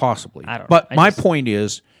 Possibly. I don't know. But my point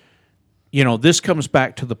is, this comes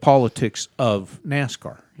back to the politics of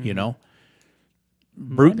NASCAR.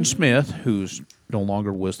 Bruton Smith, who's no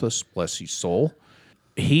longer with us, bless his soul,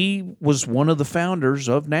 he was one of the founders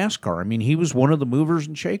of NASCAR. I mean, he was one of the movers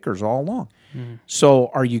and shakers all along.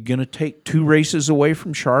 So are you going to take 2 races away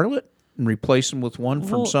from Charlotte and replace them with one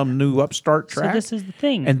from some new upstart track? So this is the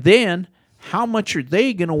thing. And then how much are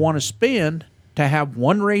they going to want to spend to have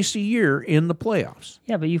 1 race a year in the playoffs?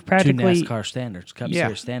 Yeah, but you've practically... 2 NASCAR standards, Cup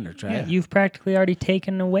Series standards, right? Yeah. You've practically already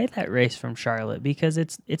taken away that race from Charlotte because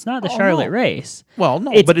it's not the Charlotte race. Well,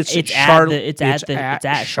 no, but it's Charlotte. It's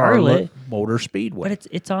at Charlotte Motor Speedway. But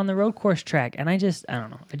it's on the road course track, and I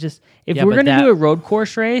don't know. If we're going to do a road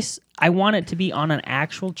course race, I want it to be on an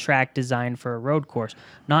actual track designed for a road course,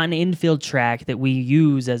 not an infield track that we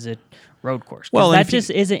use as a road course. Well, that just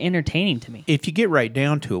isn't entertaining to me. If you get right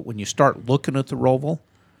down to it, when you start looking at the Roval,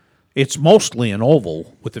 it's mostly an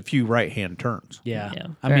oval with a few right-hand turns. Yeah.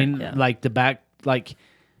 I mean, the back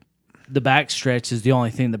stretch is the only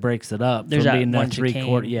thing that breaks it up. There's from that being one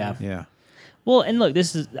 3/4. Yeah. Well, and look,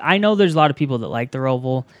 I know there's a lot of people that like the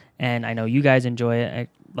Roval, and I know you guys enjoy it.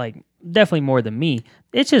 Definitely more than me.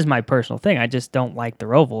 It's just my personal thing. I just don't like the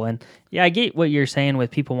Roval. And I get what you're saying with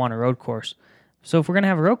people want a road course. So if we're going to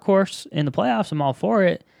have a road course in the playoffs, I'm all for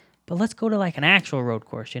it. but let's go to like an actual road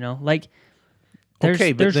course. Like there's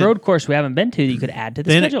Okay, but then- road course we haven't been to that you could add to the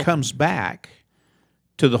Then schedule. it comes back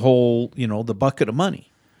to the whole, the bucket of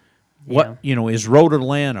money. What, is Road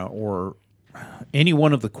Atlanta or any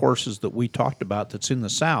one of the courses that we talked about that's in the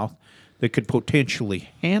South that could potentially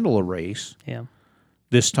handle a race Yeah.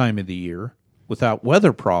 this time of the year without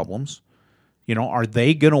weather problems, are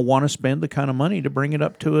they going to want to spend the kind of money to bring it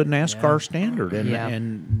up to a NASCAR standard? And, Yeah.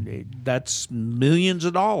 and that's millions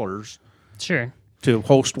of dollars Sure. to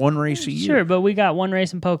host one race a year. Sure, but we got one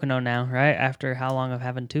race in Pocono now, right? After how long of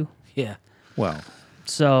having two? Yeah. Well,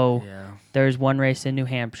 So Yeah. there's one race in New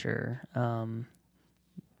Hampshire.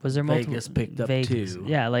 Was there multiple? Vegas picked up Vegas. two.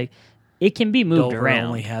 Yeah, like it can be moved Dover around.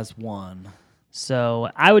 only has one. So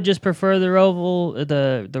I would just prefer the Roval,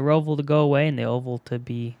 the Roval to go away and the Oval to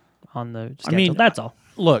be on the schedule. mean, That's all.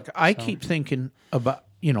 look, I keep thinking about,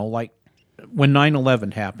 like when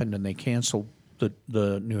 9/11 happened and they canceled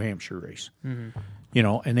the New Hampshire race, and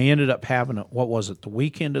they ended up having it, what was it, the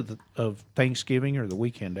weekend of Thanksgiving or the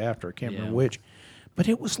weekend after? I can't remember which. But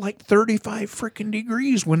it was like 35 freaking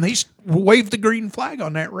degrees when they waved the green flag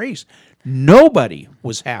on that race. Nobody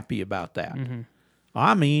was happy about that.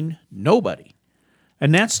 I mean, nobody.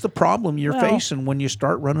 And that's the problem you're Well- facing when you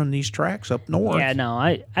start running these tracks up north. Yeah, no,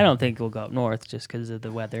 I don't think we'll go up north just because of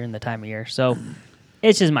the weather and the time of year. So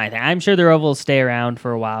it's just my thing. I'm sure the Roval will stay around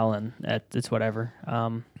for a while, and it's whatever.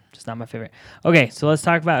 Just not my favorite. Okay, so let's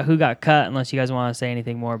talk about who got cut, unless you guys want to say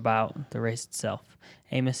anything more about the race itself.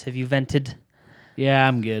 Amos, have you vented? Yeah,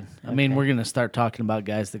 I'm good. I mean, Okay. we're going to start talking about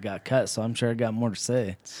guys that got cut, so I'm sure I got more to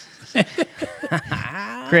say.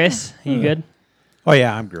 Chris, you good? Oh,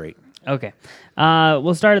 yeah, I'm great. Okay.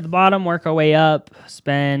 We'll start at the bottom, work our way up,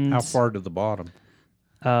 spend... How far to the bottom?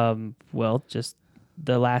 Well, just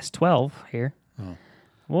the last 12 here. Oh.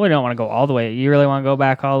 Well, we don't want to go all the way. You really want to go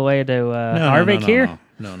back all the way to Harvick here?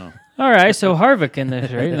 No. All right, so Harvick in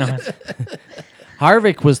this, right? No.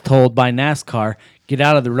 Harvick was told by NASCAR, get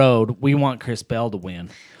out of the road. We want Chris Bell to win.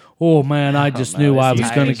 Oh, man, I just knew I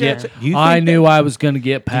was going to get... I knew I was going to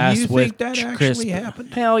get past you with think that Chris actually Bell.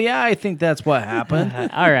 happened? Hell yeah, I think that's what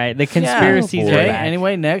happened. All right, the conspiracies are Okay, back.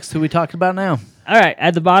 anyway, next, who we talking about now? All right,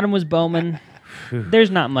 at the bottom was Bowman.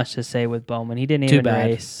 There's not much to say with Bowman. He didn't Too even bad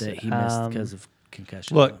race. that he missed because of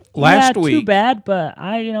concussion. Look, last Too week, bad, but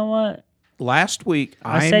you know what? last week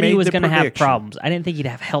I I said made he was the going to have prediction. problems. I didn't think he'd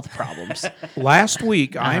have health problems. Last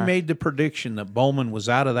week I made the prediction that Bowman was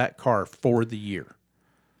out of that car for the year.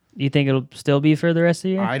 You think it'll still be for the rest of the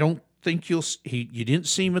year? I don't think you didn't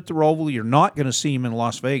see him at the Roval. You're not going to see him in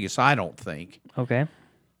Las Vegas, I don't think. Okay.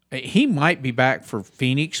 He might be back for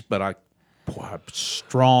Phoenix, but I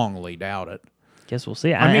strongly doubt it. Guess we'll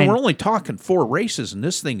see. I mean, we're only talking 4 races, and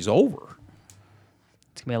this thing's over.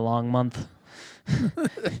 It's going to be a long month.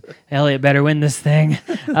 Elliott better win this thing.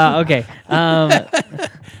 Okay.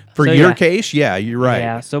 For So, your yeah. case, yeah, you're right.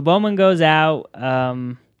 Yeah, so Bowman goes out.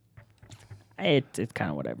 It's kind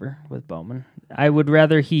of whatever with Bowman. I would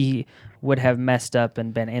rather he would have messed up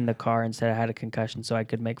and been in the car instead of had a concussion so I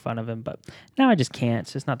could make fun of him. But now I just can't.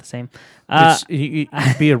 It's just not the same. He'd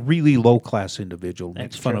be a really low-class individual.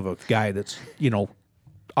 Makes fun of a guy that's,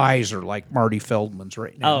 eyes are like Marty Feldman's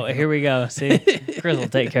right now. Oh, here we go. See? Chris will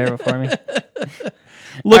take care of it for me.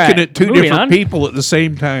 Looking All right, at 2 moving different on. people at the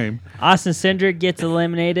same time. Austin Cindric gets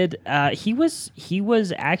eliminated. He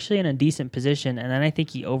was actually in a decent position, and then I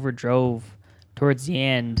think he overdrove towards the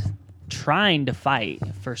end trying to fight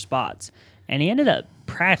for spots. And he ended up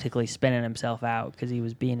practically spinning himself out because he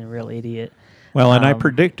was being a real idiot. Well, and I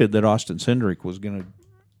predicted that Austin Cindric was going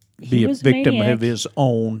to be a was victim maniac. of his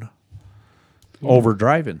own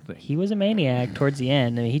overdriving thing. He was a maniac towards the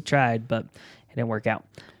end. I mean, he tried, but it didn't work out.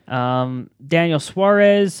 Daniel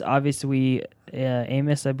Suarez, obviously,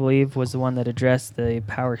 Amos, I believe, was the one that addressed the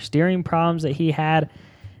power steering problems that he had.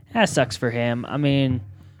 That sucks for him. I mean,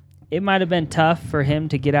 it might have been tough for him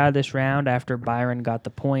to get out of this round after Byron got the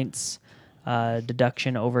points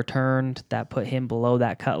deduction overturned. That put him below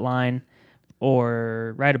that cut line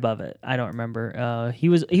or right above it. I don't remember. He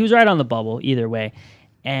was right on the bubble either way.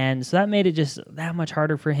 And so that made it just that much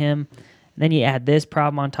harder for him. And then you add this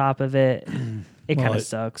problem on top of it. It kind of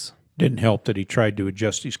sucks. Didn't help that he tried to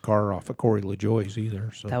adjust his car off of Corey LaJoie's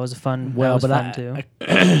either. So That was fun. Well, that was but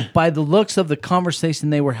fun too. by the looks of the conversation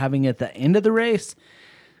they were having at the end of the race,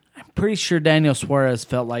 I'm pretty sure Daniel Suarez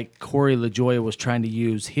felt like Corey LaJoie was trying to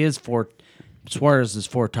use Suarez's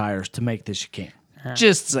 4 tires to make the chicane.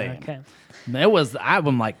 Just saying. Okay.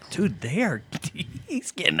 I'm like, dude,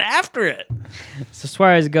 he's getting after it. So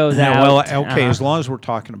Suarez goes yeah, out. well, okay, as long as we're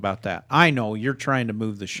talking about that. I know you're trying to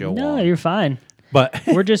move the show No, on. you're fine. But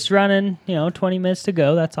We're just running, 20 minutes to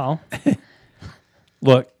go. That's all.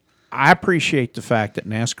 look, I appreciate the fact that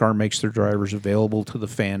NASCAR makes their drivers available to the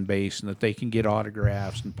fan base and that they can get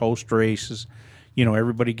autographs and post races. You know,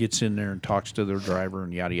 everybody gets in there and talks to their driver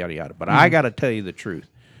and yada, yada, yada. But I got to tell you the truth.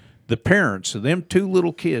 The parents of them two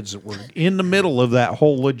little kids that were in the middle of that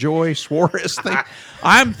whole LaJoy Suarez thing,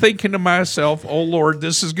 I'm thinking to myself, oh, Lord,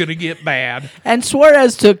 this is going to get bad. And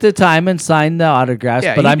Suarez took the time and signed the autographs,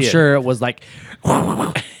 Yeah, but he I'm did. sure it was like,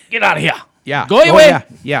 get out of here. Yeah. Go away.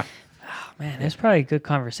 Yeah. Man, it's probably a good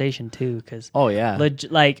conversation too, because Oh, yeah.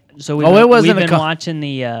 so Oh, it wasn't we've a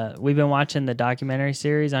been watching the documentary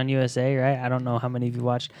series on USA, right? I don't know how many of you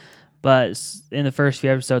watched, but in the first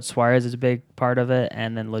few episodes, Suarez is a big part of it,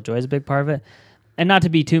 and then LaJoy is a big part of it. And not to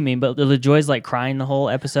be too mean, but LaJoy's like crying the whole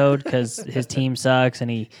episode because his team sucks,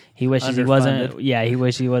 and he wishes he wasn't. Underfunded. Yeah, he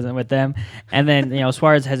wishes he wasn't with them. And then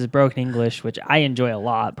Suarez has his broken English, which I enjoy a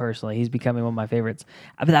lot personally. He's becoming one of my favorites.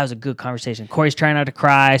 I bet that was a good conversation. Corey's trying not to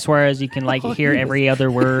cry. Suarez, you can hear every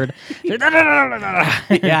other word.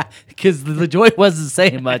 Yeah, because LaJoy wasn't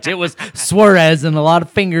saying much. It was Suarez and a lot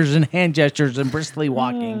of fingers and hand gestures and bristly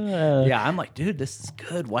walking. Yeah, I'm like, dude, this is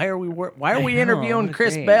good. Why are we interviewing what a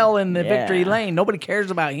Chris great- Bell in the yeah. victory lane? Nobody cares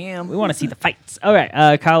about him. We want to see the fights. All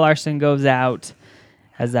right, Kyle Larson goes out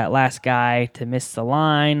as that last guy to miss the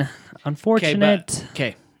line. Unfortunate.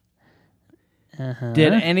 Okay. Uh-huh.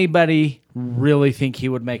 Did anybody really think he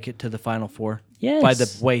would make it to the Final Four? Yes. By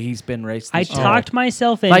the way he's been raced I this year? talked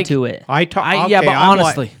myself Like, into it. Yeah, but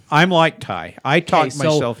honestly. I'm like Ty. I talked Okay,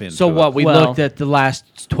 myself into So it. what? We Well- looked at the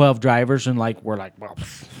last 12 drivers and we're like, well,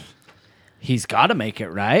 he's got to make it,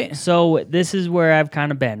 right? So this is where I've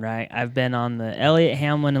kind of been, right? I've been on the Elliott,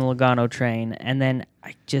 Hamlin, and Logano train, and then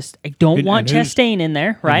I don't And- want and who's- Chastain in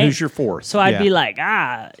there, And right? who's your fourth? So I'd Yeah. be like,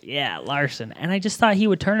 Larson. And I just thought he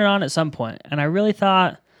would turn it on at some point. And I really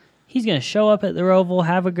thought he's going to show up at the Roval,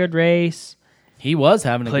 have a good race, He was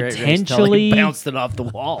having a great race till he Potentially- bounced it off the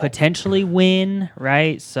wall. potentially win,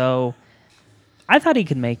 right? So I thought he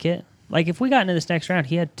could make it. Like, if we got into this next round,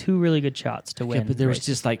 he had two really good shots to win. Yeah, but there was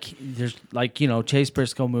races. just Chase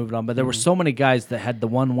Briscoe moved on, but there were so many guys that had the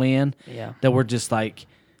one win Yeah. that were just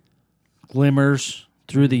glimmers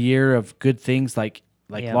through the year of good things like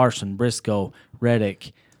Yeah. Larson, Briscoe,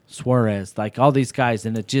 Reddick, Suarez, all these guys,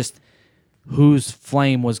 and it just whose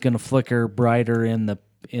flame was going to flicker brighter in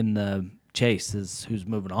the chase is who's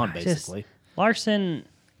moving on basically. Larson.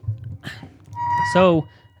 So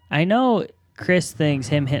I know Chris thinks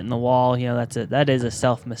him hitting the wall, that is a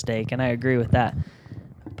self mistake, and I agree with that.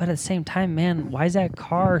 But at the same time, man, why is that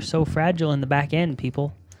car so fragile in the back end,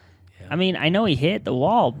 people? Yeah. I mean, I know he hit the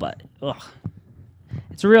wall, but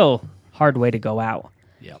it's a real hard way to go out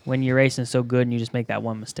Yeah. when you're racing so good and you just make that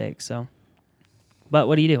one mistake. So, but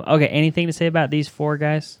what do you do? Okay, anything to say about these four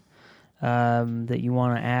guys that you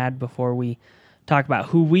want to add before we talk about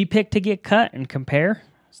who we picked to get cut and compare?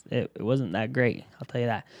 It wasn't that great, I'll tell you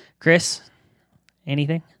that. Chris,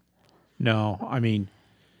 anything? No, I mean,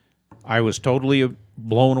 I was totally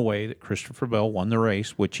blown away that Christopher Bell won the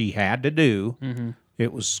race, which he had to do. Mm-hmm.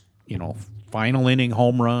 It was, final inning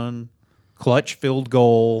home run, clutch field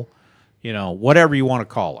goal, whatever you want to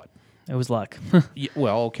call it. It was luck.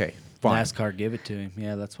 Well, okay, fine. NASCAR give it to him.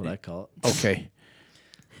 Yeah, that's what I call it. Okay,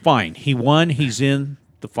 fine. He won. He's in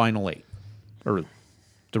the final 8, or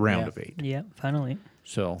the round Yeah. of 8. Yeah, finally.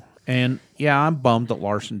 So, and yeah, I'm bummed that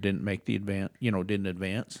Larson didn't make the didn't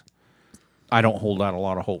advance. I don't hold out a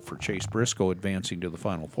lot of hope for Chase Briscoe advancing to the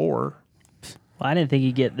Final Four. Well, I didn't think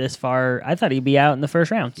he'd get this far. I thought he'd be out in the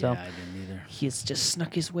first round. So Yeah, I didn't either. he's just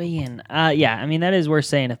snuck his way in. Yeah, I mean, that is worth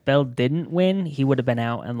saying. If Bell didn't win, he would have been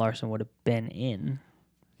out and Larson would have been in.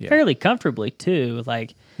 Yeah. Fairly comfortably, too.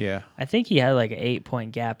 Yeah. I think he had an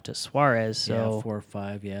 8-point gap to Suarez. So Yeah, 4 or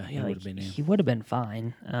 5. Yeah, he yeah, would have been in. he would have been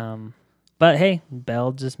fine. But hey,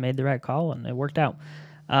 Bell just made the right call and it worked out.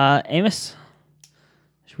 Amos,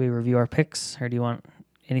 should we review our picks or do you want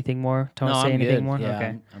anything more? Don't say I'm anything good. more? Yeah,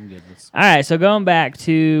 Okay. I'm good. All right, so going back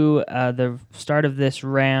to the start of this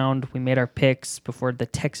round, we made our picks before the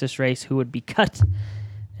Texas race, who would be cut,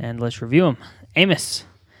 and let's review them. Amos,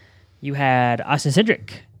 you had Austin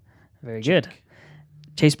Cindric. Very good.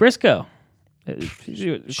 Chase Briscoe.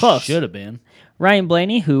 Close. Should have been. Ryan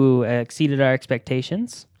Blaney, who exceeded our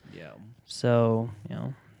expectations. Yeah. So,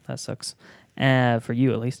 that sucks. For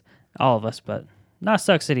you, at least. All of us, but not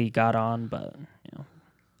sucks that he got on, but,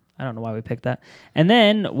 I don't know why we picked that. And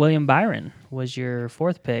then William Byron was your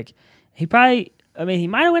fourth pick. He probably, he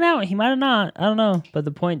might have went out. He might have not. I don't know. But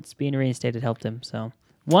the points being reinstated helped him. So,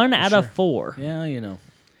 1 out of 4. Yeah,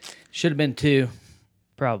 should have been 2,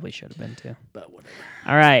 Probably should have been 2. but whatever.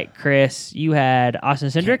 All right, Chris, you had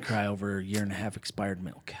Austin Can't Cindric. cry over a 1.5 year expired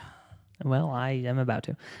milk. Well, I am about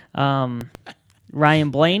to.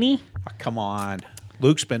 Ryan Blaney. Oh, come on.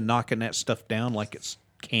 Luke's been knocking that stuff down like it's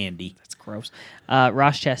candy. That's gross.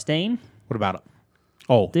 Ross Chastain. What about it?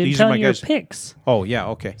 Oh, Dude, these are my your guys. picks. Oh, yeah,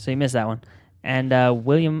 okay. So you missed that one. And not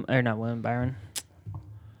William Byron.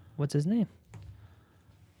 What's his name?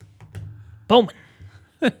 Bowman.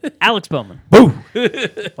 Alex Bowman. Boo!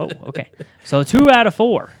 Oh, okay. So 2 out of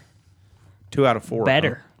 4. 2 out of 4.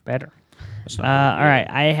 Better. Huh? Better. That's not All right.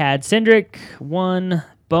 I had Cindric 1,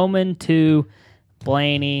 Bowman 2,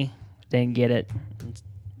 Blaney didn't get it.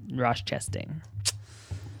 Ross Chastain.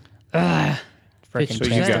 Freaking So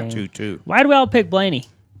you got Chastain. 2 too. Why do we all pick Blaney?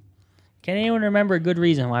 Can anyone remember a good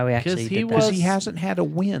reason why we actually he did was- that? Because he hasn't had a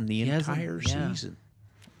win the hasn't- entire yeah. season.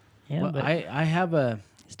 Yeah, Well, but I have a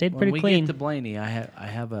stayed when pretty we clean. get to Blaney, I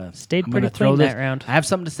have a Stayed I'm pretty gonna throw clean this, that round. I have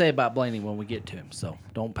something to say about Blaney when we get to him, so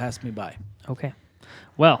don't pass me by. Okay.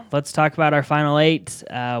 Well, let's talk about our final 8.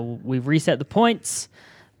 We've reset the points.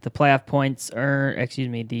 The playoff points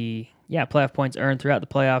playoff points earned throughout the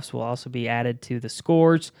playoffs will also be added to the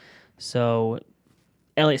scores. So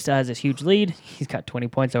Elliott still has this huge lead. He's got 20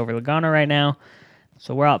 points over Logano right now.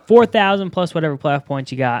 So we're up 4,000 plus whatever playoff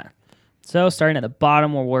points you got. So starting at the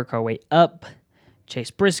bottom, we'll work our way up.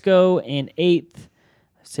 Chase Briscoe in 8th,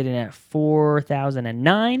 sitting at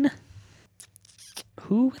 4,009.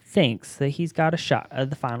 Who thinks that he's got a shot at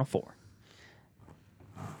the Final Four?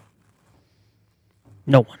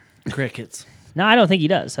 No one. Crickets. No, I don't think he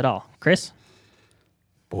does at all. Chris?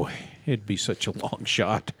 Boy, it'd be such a long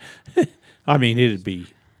shot. I mean, it'd be.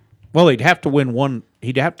 Well, he'd have to win one.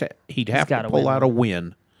 He'd have to gotta pull win out a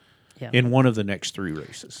win Yeah. in one of the next 3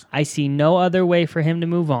 races. I see no other way for him to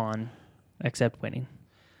move on except winning.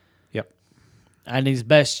 Yep. And his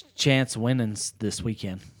best chance of winning's this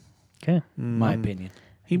weekend, Okay. in my opinion.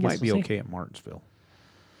 He Guess might be we'll see. okay at Martinsville.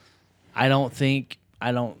 I don't think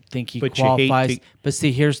he But you hate qualifies. to- But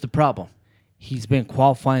see, here's the problem. He's been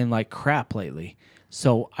qualifying like crap lately.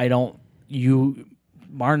 So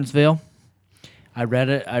Martinsville. I read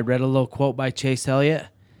a little quote by Chase Elliott.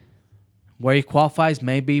 Where he qualifies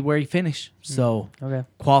may be where he finished. So Okay.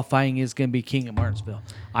 qualifying is going to be king at Martinsville.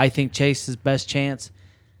 I think Chase's best chance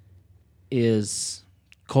is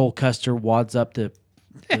Cole Custer wads up the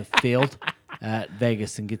field at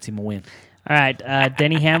Vegas and gets him a win. All right.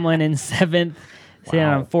 Denny Hamlin in 7th, sitting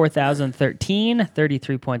on 4,013,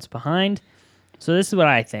 33 points behind. So this is what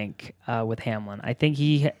I think with Hamlin. I think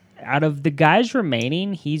out of the guys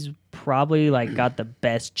remaining, he's probably got the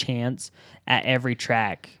best chance at every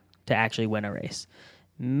track to actually win a race.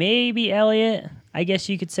 Maybe Elliott, I guess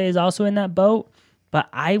you could say, is also in that boat, but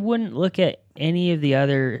I wouldn't look at any of the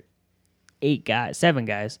other 7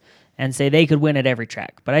 guys, and say they could win at every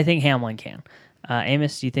track. But I think Hamlin can.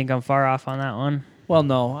 Amos, do you think I'm far off on that one? Well,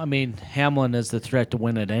 no. I mean, Hamlin is the threat to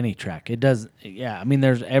win at any track. It does. Yeah. I mean,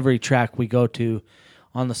 there's every track we go to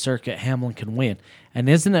on the circuit, Hamlin can win. And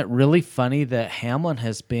isn't it really funny that Hamlin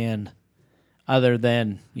has been, other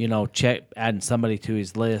than, adding somebody to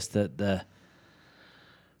his list that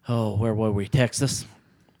where were we? Texas.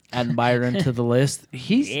 Adding Byron to the list.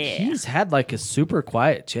 He's had a super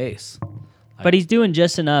quiet chase. But he's doing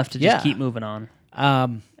just enough to just Yeah. keep moving on.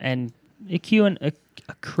 And accruing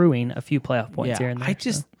a few playoff points here and there.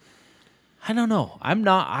 I don't know. I'm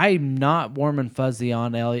not warm and fuzzy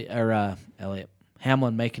on Elliott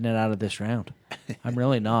Hamlin making it out of this round. I'm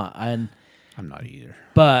really not. I'm not either.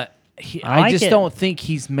 But I I just like it. don't think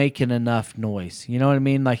he's making enough noise. You know what I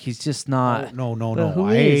mean? He's just not. No. who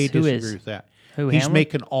I is? Who disagree is? with that. Who, He's Hamlin?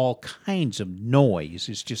 making all kinds of noise.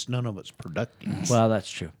 It's just none of it's productive. Well, that's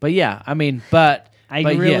true. But yeah, I mean, but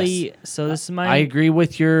yes, So this is my. I agree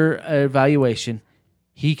with your evaluation.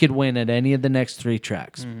 He could win at any of the next 3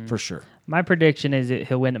 tracks for sure. My prediction is that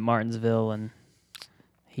he'll win at Martinsville, and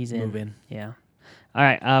he's in. Move in. Yeah. All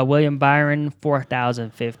right. William Byron,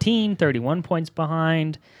 4,015, 31 points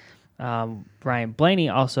behind. Ryan Blaney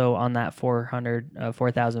also on that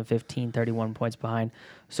 4,015, 31 points behind.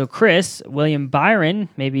 So Chris, William Byron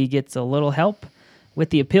maybe gets a little help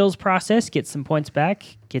with the appeals process, gets some points back,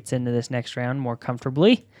 gets into this next round more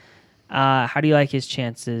comfortably. How do you like his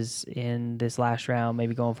chances in this last round,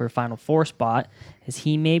 maybe going for a Final Four spot? Is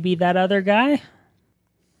he maybe that other guy?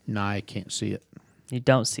 No, I can't see it. You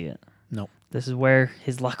don't see it. No. This is where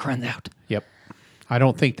his luck runs out. Yep. I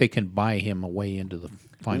don't think they can buy him away into the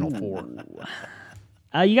Final Four.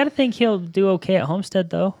 You got to think he'll do okay at Homestead,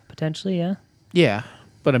 though, potentially, yeah. Yeah,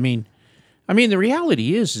 but I mean, the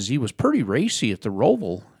reality is he was pretty racy at the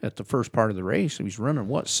Roval at the first part of the race. He was running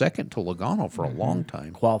second to Logano for a long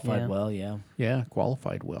time. Qualified Yeah. well, yeah. Yeah,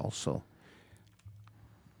 qualified well. So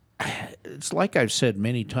it's like I've said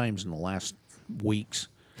many times in the last weeks.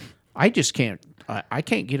 I just can't. I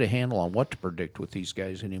can't get a handle on what to predict with these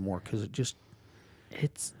guys anymore because it just.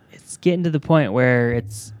 It's getting to the point where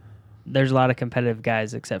there's a lot of competitive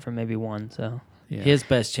guys except for maybe one. So Yeah. His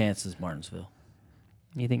best chance is Martinsville.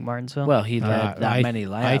 you think Martinsville? Well, he led that many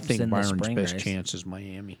laps. I think in Byron's the spring best race. chance is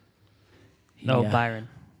Miami. no, Yeah. Byron.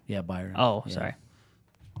 Yeah, Byron. Oh, Yeah. sorry.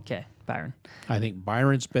 Okay, Byron. I think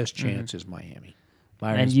Byron's best chance is Miami.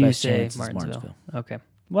 Byron's and you best say chance is Martinsville. Okay.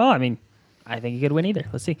 Well, I mean, I think he could win either.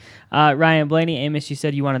 Let's see. Ryan Blaney, Amos, you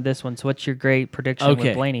said you wanted this one. So what's your great prediction Okay.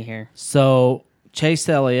 with Blaney here? So Chase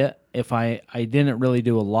Elliott, if I didn't really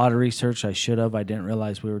do a lot of research, I should have. I didn't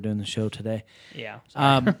realize we were doing the show today. Yeah.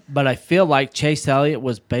 But I feel like Chase Elliott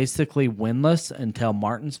was basically winless until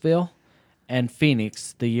Martinsville and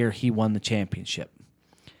Phoenix the year he won the championship.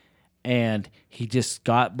 And he just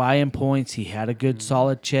got by in points. He had a good,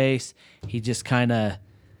 solid chase. He just kind of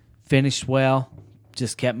finished well,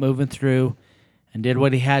 just kept moving through, and did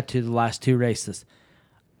what he had to the last two races.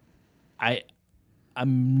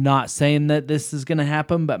 I'm not saying that this is going to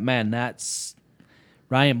happen, but man, that's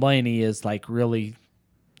Ryan Blaney is like really,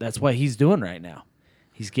 that's what he's doing right now.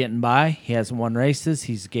 He's getting by. He hasn't won races.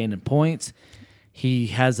 He's gaining points. He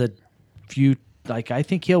has a few, like I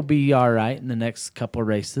think he'll be all right in the next couple of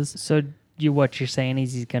races. So what you're saying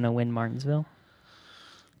is he's going to win Martinsville?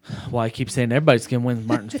 Well, I keep saying everybody's going to win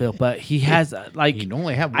Martinsville, but he has like You can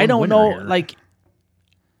only have one I don't winner know, here. like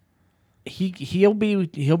he'll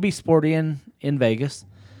be sporty in Vegas.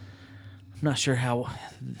 I'm not sure how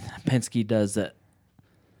Penske does at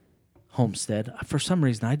Homestead. For some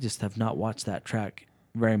reason, I just have not watched that track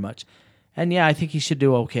very much. And yeah, I think he should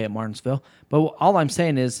do okay at Martinsville. But all I'm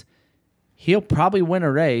saying is he'll probably win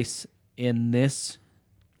a race in this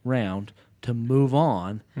round to move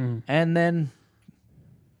on, and then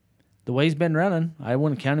the way he's been running, I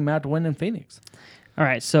wouldn't count him out to win in Phoenix. All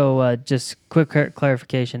right, so just quick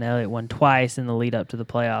clarification. Elliott won twice in the lead up to the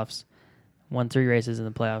playoffs. Won 3 races in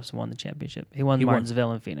the playoffs and won the championship. He won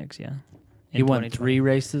Martinsville and Phoenix, yeah. He won 3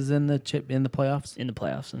 races in the playoffs? In the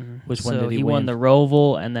playoffs. Mm-hmm. Which one did he won win? the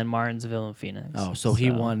Roval and then Martinsville and Phoenix. Oh, so he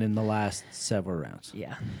won in the last several rounds.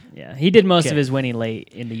 Yeah. He did most Okay. of his winning late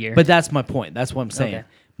in the year. But that's my point. That's what I'm saying. Okay.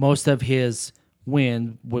 Most of his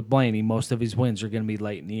win with Blaney, most of his wins are going to be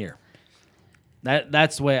late in the year.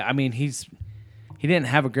 That's the way. I mean, he didn't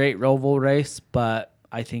have a great Roval race, but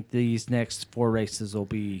I think these next 4 races will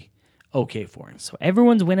be okay for him. So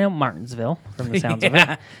everyone's winning at Martinsville from the sounds of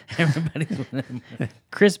it. Everybody's winning.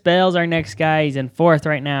 Chris Bell's our next guy. He's in 4th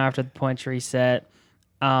right now after the points reset.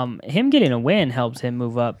 Him getting a win helps him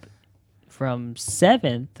move up from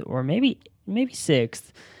 7th or maybe 6th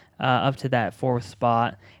up to that 4th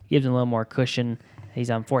spot. Gives him a little more cushion. He's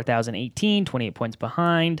on 4,018, 28 points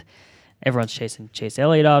behind. Everyone's chasing Chase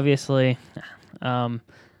Elliott, obviously.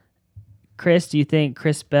 Chris, do you think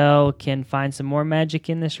Chris Bell can find some more magic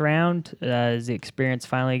in this round? Is the experience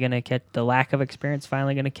finally going to catch the lack of experience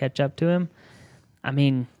finally going to catch up to him? I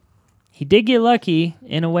mean, he did get lucky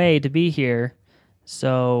in a way to be here.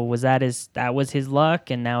 So that was his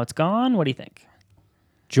luck and now it's gone? What do you think?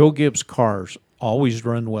 Joe Gibbs cars always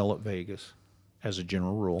run well at Vegas as a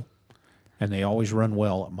general rule, and they always run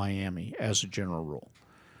well at Miami as a general rule.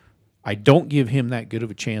 I don't give him that good of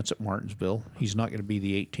a chance at Martinsville. He's not going to be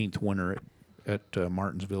the 18th winner at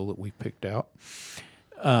Martinsville that we picked out.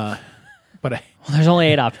 But There's only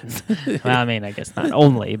 8 options. Well, I mean, I guess not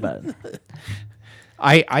only, but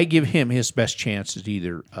I give him his best chance at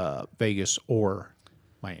either Vegas or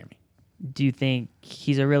Miami. do you think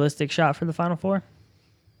he's a realistic shot for the Final Four?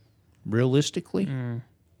 Realistically,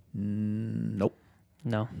 nope.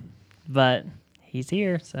 No. But he's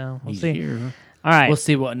here, so we'll He's see. here. All right. We'll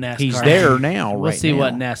see what NASCAR. He's there now. We'll right see now.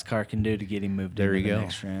 what NASCAR can do to get him moved There into you the go.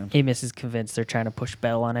 next round. Amos is convinced they're trying to push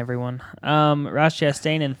Bell on everyone. Ross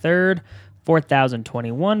Chastain in 3rd,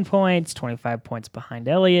 4,021 points, 25 points behind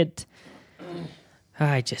Elliott.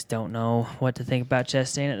 I just don't know what to think about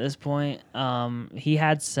Chastain at this point. He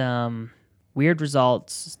had some weird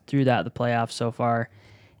results throughout the playoffs so far.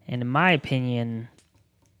 And in my opinion,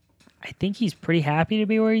 I think he's pretty happy to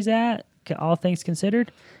be where he's at, all things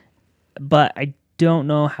considered. But I don't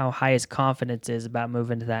know how high his confidence is about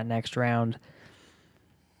moving to that next round.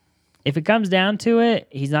 If it comes down to it,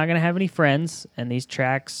 he's not going to have any friends, and these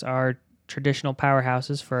tracks are traditional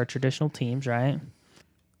powerhouses for our traditional teams, right?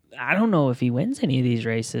 I don't know if he wins any of these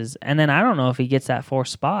races, and then I don't know if he gets that 4th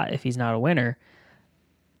spot if he's not a winner.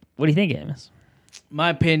 What do you think, Amos? My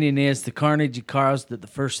opinion is the carnage he caused at the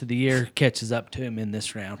first of the year catches up to him in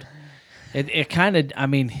this round. It kind of, I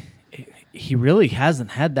mean, he really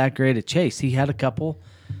hasn't had that great a chase. He had a couple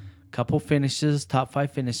finishes, top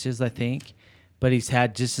 5 finishes, I think, but he's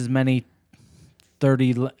had just as many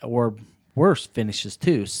 30 or worse finishes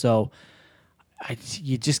too. So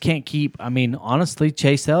you just can't keep. I mean, honestly,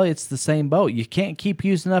 Chase Elliott's the same boat. You can't keep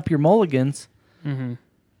using up your mulligans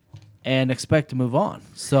and expect to move on.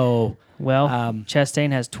 So, well,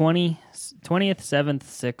 Chastain has 20th, 7th,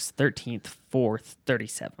 6th, 13th, 4th,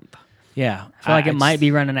 37th. Yeah, I feel like it might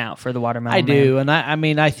be running out for the Watermelon I Man. do, and I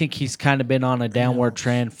mean, I think he's kind of been on a downward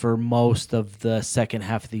trend for most of the second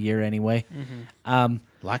half of the year anyway.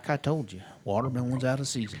 Like I told you, watermelon's out of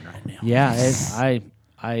season right now. Yeah,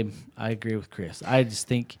 I agree with Chris. I just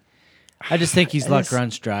think his luck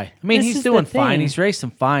runs dry. I mean, this he's is doing the fine. thing. He's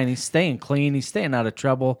racing fine. He's staying clean. He's staying out of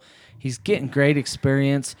trouble. He's getting great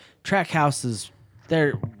experience. Trackhouse is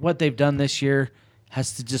what they've done this year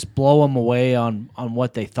has to just blow them away on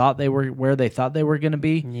what they thought they were, where they thought they were going to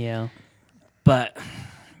be. Yeah. But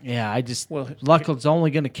yeah, luck is only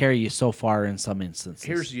going to carry you so far in some instances.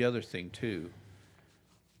 Here's the other thing too.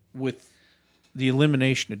 With the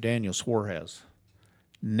elimination of Daniel Suarez,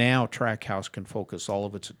 now Trackhouse can focus all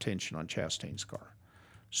of its attention on Chastain's car.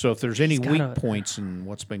 So if there's any weak points in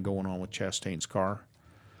what's been going on with Chastain's car,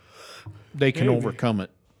 they can overcome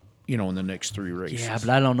it, in the next 3 races. Yeah, but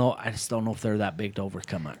I don't know. I just don't know if they're that big to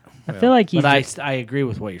overcome it. I feel like he's. But I agree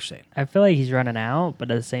with what you're saying. I feel like he's running out, but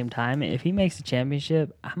at the same time, if he makes the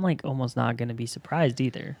championship, I'm like almost not going to be surprised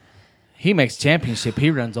either. He makes championship.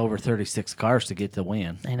 He runs over 36 cars to get the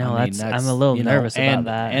win. I know. I'm a little nervous about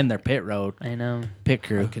that. And their pit road. I know. Pit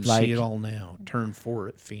crew. I can see it all now. Turn 4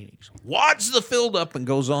 at Phoenix. Watch the field up and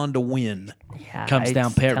goes on to win. Yeah, Comes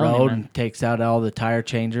down pit road and takes out all the tire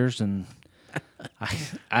changers and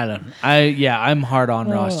I don't. I'm hard on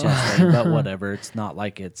Ross Chastain, but whatever. It's not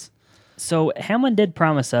like it's. So Hamlin did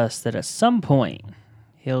promise us that at some point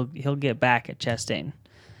he'll get back at Chastain.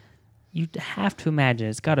 You have to imagine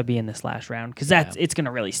it's got to be in this last round because it's going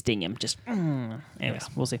to really sting him. Just anyways,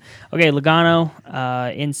 we'll see. Okay, Logano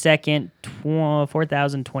in second,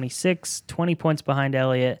 4,026, 20 points behind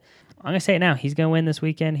Elliott. I'm going to say it now. He's going to win this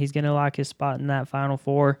weekend. He's going to lock his spot in that Final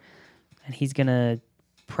Four, and he's going to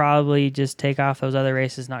probably just take off those other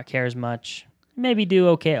races, not care as much. Maybe do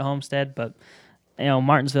okay at Homestead, but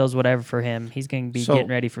Martinsville's whatever for him. He's going to be getting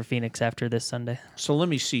ready for Phoenix after this Sunday. So let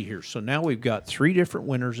me see here. So now we've got 3 different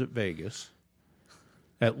winners at Vegas.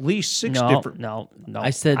 At least 6 different. No.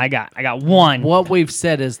 I said I got one. What we've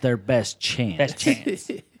said is their best chance. Best chance.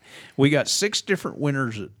 We got 6 different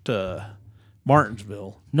winners at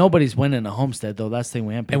Martinsville. Nobody's winning a Homestead though. That's the thing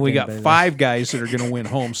we haven't. And we got 5 guys that are going to win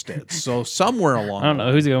Homesteads. So somewhere along. I don't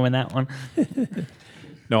know who's going to win that one.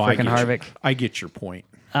 No, Frickin' Harvick. I get your point.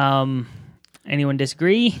 Anyone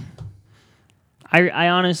disagree? I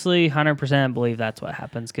honestly 100% believe that's what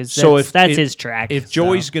happens because that's his track. If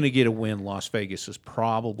Joey's going to get a win, Las Vegas is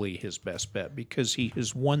probably his best bet because he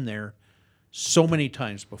has won there so many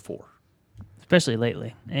times before. Especially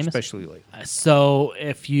lately. Amos? Especially lately. So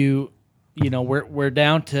if we're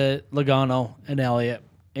down to Logano and Elliott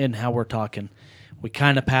in how we're talking. We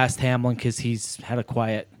kind of passed Hamlin because he's had a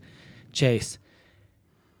quiet chase.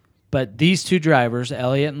 But these 2 drivers,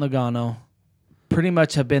 Elliott and Logano, pretty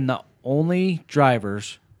much have been the only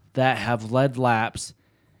drivers that have led laps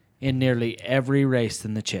in nearly every race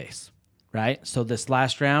in the chase, right? So this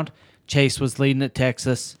last round, Chase was leading at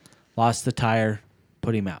Texas, lost the tire,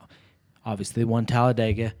 put him out. Obviously won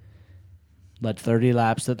Talladega, led 30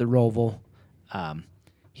 laps at the Roval.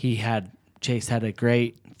 Chase had a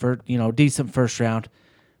great, decent first round.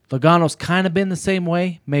 Logano's kind of been the same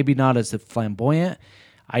way, maybe not as flamboyant.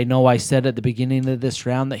 I know I said at the beginning of this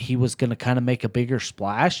round that he was going to kind of make a bigger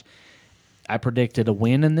splash. I predicted a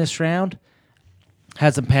win in this round.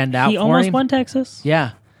 Hasn't panned out for him. He almost won Texas?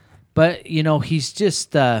 Yeah. But, he's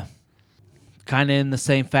just kind of in the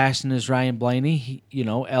same fashion as Ryan Blaney.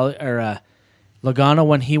 Logano,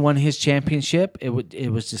 when he won his championship, it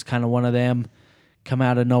was just kind of one of them come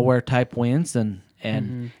out of nowhere type wins, and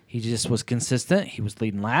he just was consistent. He was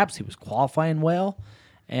leading laps. He was qualifying well.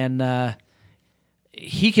 And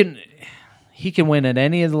he can win at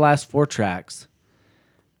any of the last 4 tracks.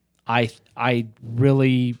 I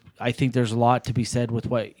think there's a lot to be said with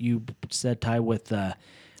what you said, Ty, with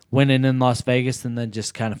winning in Las Vegas and then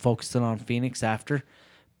just kind of focusing on Phoenix after.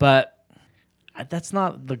 But that's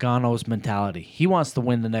not Logano's mentality. He wants to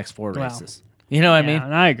win the next 4 races. You know what I mean?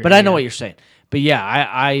 And I agree. But I know what you're saying. But yeah,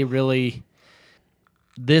 I really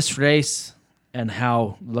this race and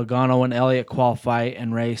how Logano and Elliott qualify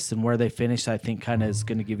and race and where they finish, I think kind of is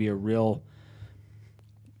going to give you a real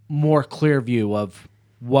more clear view of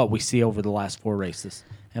what we see over the last 4 races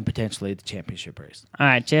and potentially the championship race. All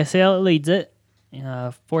right, Chase Elliott leads it,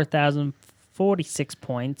 4,046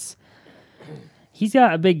 points. He's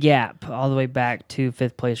got a big gap all the way back to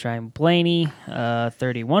 5th place Ryan Blaney,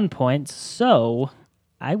 31 points. So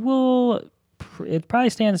it probably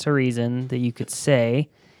stands to reason that you could say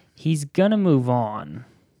he's going to move on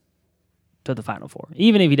to the Final Four,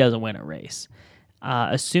 even if he doesn't win a race.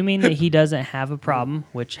 Assuming that he doesn't have a problem,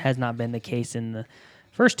 which has not been the case in the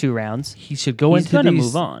first 2 rounds. He should go into these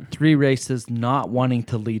move on. 3 races not wanting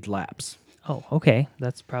to lead laps. Oh, okay.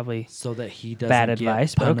 That's probably so that he doesn't bad get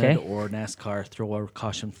advice, but punted okay. or NASCAR throw a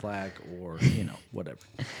caution flag or, whatever.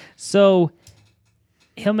 So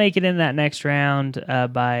he'll make it in that next round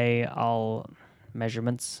by all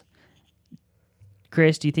measurements.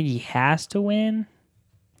 Chris, do you think he has to win?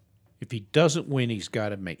 If he doesn't win, he's got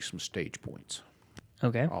to make some stage points.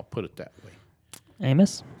 Okay. I'll put it that way.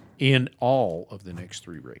 Amos? In all of the next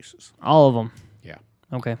 3 races. All of them. Yeah.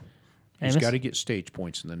 Okay. He's Amos? got to get stage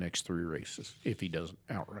points in the next 3 races if he doesn't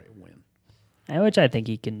outright win. Which I think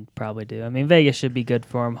he can probably do. I mean, Vegas should be good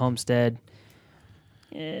for him. Homestead,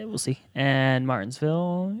 we'll see. And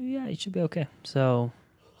Martinsville, yeah, he should be okay. So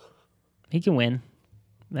he can win.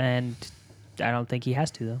 And I don't think he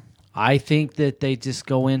has to, though. I think that they just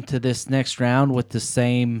go into this next round with the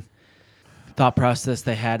same thought process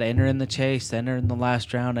they had. Enter in the chase, enter in the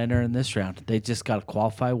last round, enter in this round. They just got to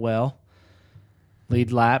qualify well.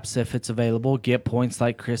 Lead laps if it's available. Get points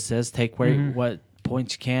like Chris says. Take what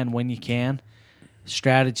points you can when you can.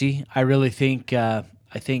 Strategy. I really think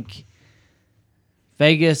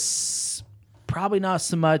Vegas probably not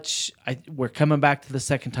so much. We're coming back to the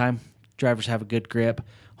second time. Drivers have a good grip.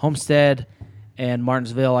 Homestead and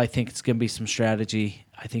Martinsville, I think it's going to be some strategy.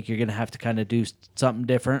 I think you're going to have to kind of do something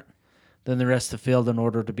different than the rest of the field in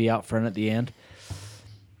order to be out front at the end.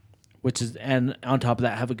 And on top of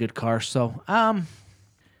that, have a good car. So,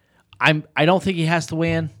 I don't think he has to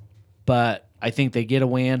win, but I think they get a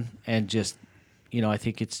win and just, I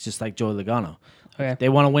think it's just like Joey Logano. Okay. They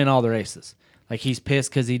want to win all the races. Like he's pissed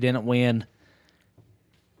because he didn't win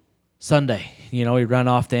Sunday. He run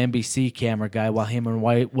off the NBC camera guy while him and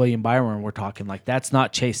William Byron were talking. Like that's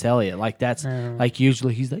not Chase Elliott. Like that's like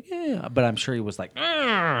usually he's like, yeah, but I'm sure he was like,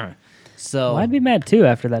 Argh. So I'd be mad too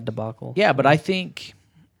after that debacle. Yeah, but I think,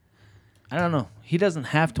 I don't know. He doesn't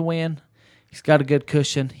have to win. He's got a good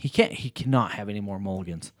cushion. He cannot have any more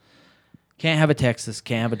mulligans. Can't have a Texas.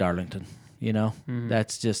 Can't have a Darlington.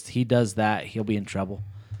 That's just, he does that, he'll be in trouble.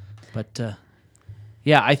 But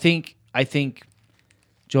yeah, I think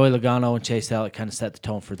Joey Logano and Chase Elliott kind of set the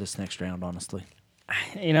tone for this next round. Honestly,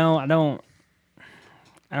 I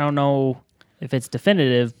don't know if it's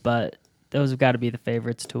definitive, but those have got to be the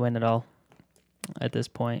favorites to win it all at this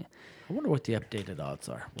point. I wonder what the updated odds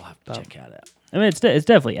are. We'll have to check out. I mean, it's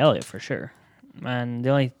definitely Elliott for sure. And the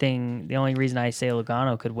only reason I say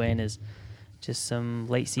Logano could win is just some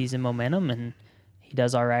late season momentum, and he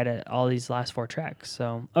does all right at all these last 4 tracks.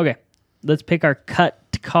 So, okay, let's pick our cut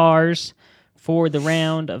cars for the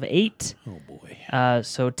round of 8. Oh, boy.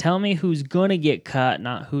 So tell me who's going to get cut,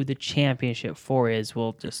 not who the championship 4 is.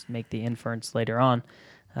 We'll just make the inference later on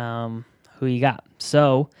who you got.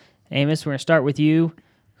 So, Amos, we're going to start with you.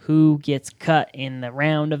 Who gets cut in the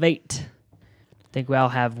round of 8? I think we all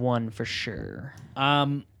have one for sure.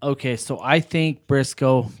 Okay, so I think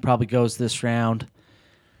Briscoe probably goes this round.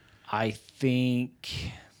 I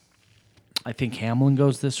think Hamlin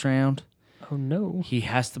goes this round. Oh, no. He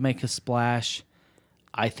has to make a splash.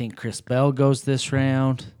 I think Chris Bell goes this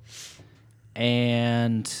round.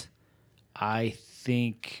 And I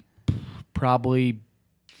think probably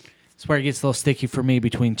it's where it gets a little sticky for me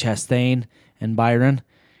between Chastain and Byron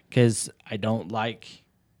because I don't like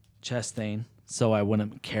Chastain, so I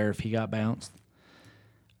wouldn't care if he got bounced.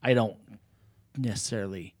 I don't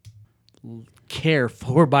necessarily care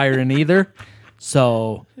for Byron either.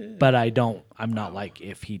 So, but I'm not like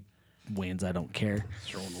if he wins, I don't care.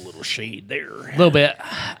 Throwing a little shade there. A little bit.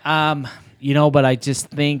 But I just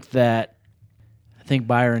think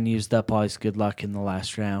Byron used up all his good luck in the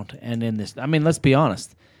last round. And in this, let's be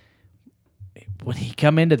honest. When he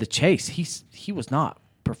come into the chase, he was not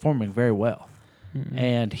performing very well. Mm-mm.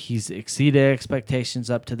 And he's exceeded expectations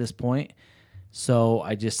up to this point. So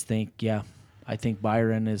I just think, I think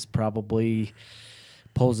Byron is probably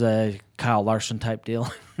pulls a Kyle Larson type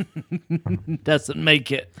deal. Doesn't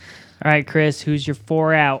make it. All right, Chris, who's your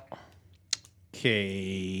 4 out?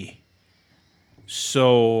 Okay.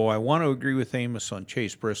 So I want to agree with Amos on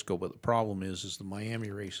Chase Briscoe, but the problem is the Miami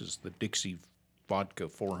race is the Dixie Vodka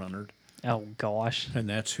 400. Oh, gosh. And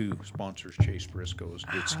that's who sponsors Chase Briscoe's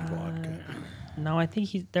Dixie Vodka. No, I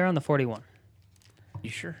think they're on the 41. You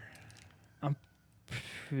sure?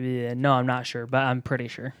 No, I'm not sure, but I'm pretty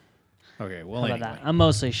sure. Okay, well, How anyway. about that? I'm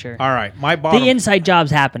mostly sure. All right, my bottom... The inside jobs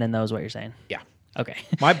happen in those, what you're saying. Yeah. Okay.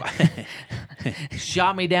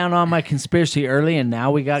 Shot me down on my conspiracy early, and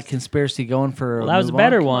now we got conspiracy going for. Well, that was a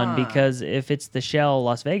better one because if it's the Shell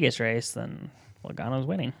Las Vegas race, then Logano's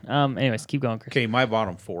winning. Anyways, keep going, Chris. Okay, my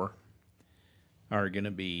bottom four are going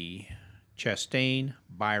to be Chastain,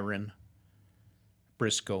 Byron,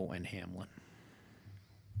 Briscoe, and Hamlin.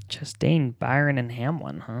 Chastain, Byron, and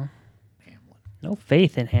Hamlin, huh? Hamlin. No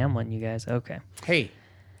faith in Hamlin, you guys. Okay. Hey,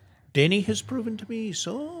 Denny has proven to me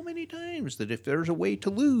so many times that if there's a way to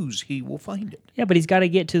lose, he will find it. Yeah, but he's got to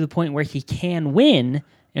get to the point where he can win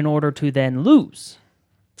in order to then lose.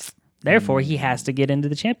 Therefore, he has to get into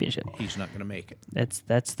the championship. He's not going to make it.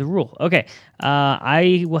 That's the rule. Okay.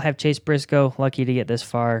 I will have Chase Briscoe. Lucky to get this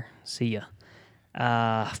far. See ya.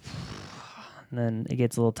 Then it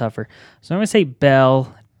gets a little tougher. So I'm going to say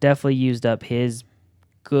Bell definitely used up his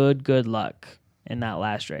good luck in that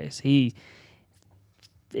last race.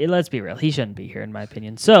 Let's be real. He shouldn't be here, in my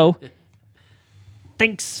opinion. So,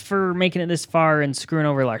 thanks for making it this far and screwing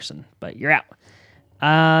over Larson, but you're out.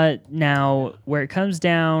 Now, where it comes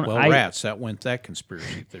down... Well, rats, that went that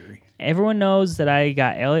conspiracy theory. Everyone knows that I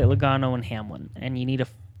got Elliott, Logano, and Hamlin, and you need a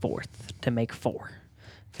fourth to make four,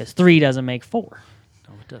 because 3 doesn't make 4.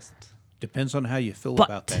 No, it doesn't. Depends on how you feel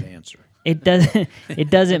about that answer. It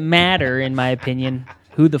doesn't matter, in my opinion,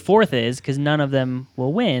 who the fourth is, because none of them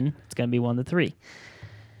will win. It's going to be 1 of the 3.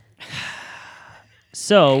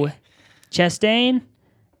 So, Chastain,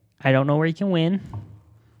 I don't know where he can win.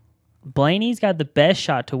 Blaney's got the best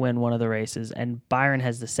shot to win one of the races, and Byron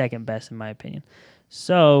has the second best, in my opinion.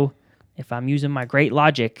 So, if I'm using my great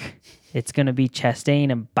logic, it's going to be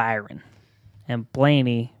Chastain and Byron. And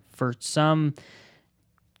Blaney, for some...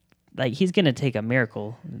 Like, he's going to take a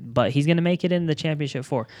miracle, but he's going to make it in the championship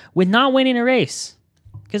 4 with not winning a race.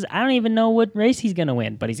 Because I don't even know what race he's going to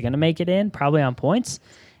win, but he's going to make it in, probably on points.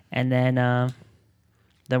 And then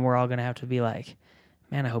we're all going to have to be like,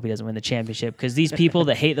 man, I hope he doesn't win the championship, because these people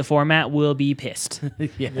that hate the format will be pissed.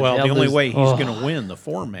 Yeah, well, the only way he's going to win the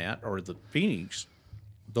format or the Phoenix,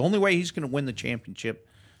 the only way he's going to win the championship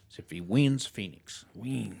is if he wins Phoenix.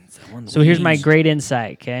 So here's my great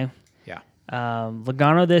insight, okay? Yeah.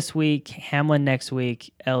 Logano this week, Hamlin next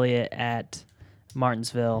week, Elliott at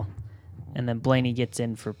Martinsville, and then Blaney gets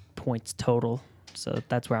in for points total. So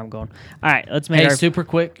that's where I'm going. All right, let's make our... super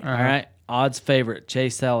quick. All right. Odds favorite,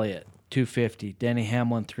 Chase Elliott, 250. Denny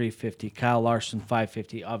Hamlin, 350. Kyle Larson,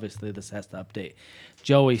 550. Obviously, this has to update.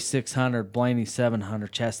 Joey, 600. Blaney,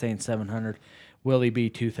 700. Chastain, 700. Willie B,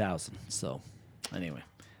 2,000. So, anyway,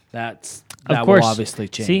 that will obviously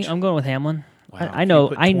change. See, I'm going with Hamlin. Wow, I know.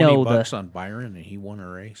 put I know $20 on Byron and he won a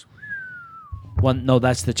race. Well, no,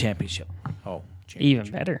 that's the championship. Oh, even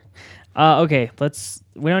better. Okay,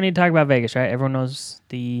 we don't need to talk about Vegas, right? Everyone knows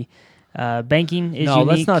the banking is unique.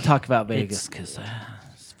 Let's not talk about Vegas because I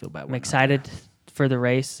feel bad. I'm excited for the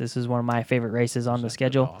race. This is one of my favorite races on the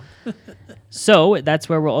schedule. So that's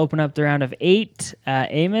where we'll open up the round of 8.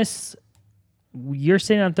 Amos, you're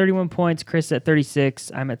sitting on 31 points. Chris at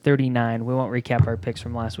 36. I'm at 39. We won't recap our picks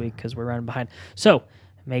from last week because we're running behind. So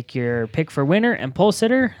make your pick for winner and pole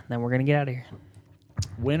sitter, then we're going to get out of here.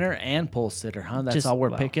 Winner and pole sitter, huh? That's all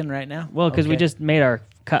we're picking right now? Well, because we just made our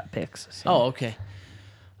cut picks. So. Oh, okay.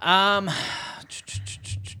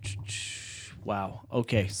 Wow.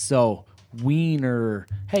 Okay, so Wiener.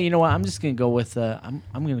 Hey, you know what? I'm just gonna go with I'm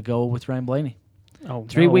gonna go with Ryan Blaney. Oh,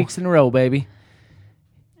 3 weeks in a row, baby.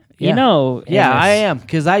 Yeah. You know, yeah, I am,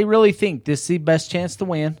 because I really think this is the best chance to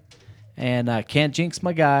win, and I can't jinx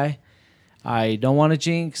my guy. I don't want to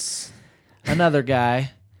jinx another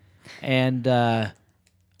guy, and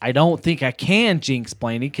I don't think I can jinx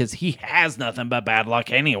Blaney because he has nothing but bad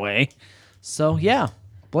luck anyway. So yeah,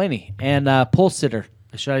 Blaney and pole sitter.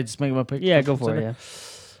 Should I just make my pick? Yeah, go for it.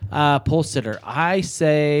 Yeah. Pole sitter. I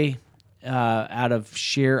say, out of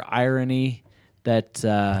sheer irony, that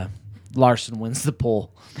Larson wins the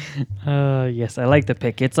pole. Yes, I like the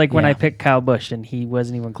pick. It's like when I picked Kyle Busch and he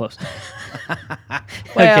wasn't even close.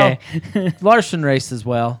 Well, okay. Larson races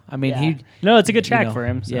well. I mean, No, it's a good track for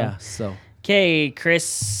him. So. Yeah, so. Okay,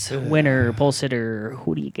 Chris, winner, pole sitter,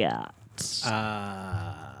 who do you got?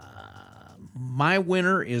 My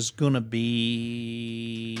winner is going to be...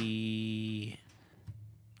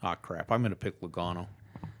 Oh, crap. I'm going to pick Logano.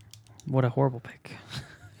 What a horrible pick.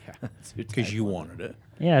 Because you wanted it.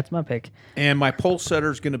 Yeah, it's my pick. And my pole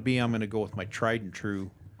setter is going to be, I'm going to go with my tried and true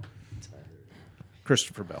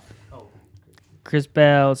Christopher Bell. Chris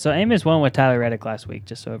Bell. So Amos won with Tyler Reddick last week,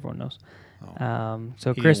 just so everyone knows.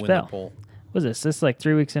 So He Chris didn't win the Bell. pole. What is this? This is like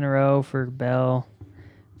 3 weeks in a row for Bell,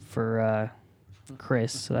 for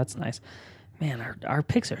Chris. So that's nice. Man, our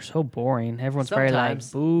picks are so boring. Everyone's probably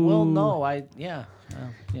like, boo. Well, no,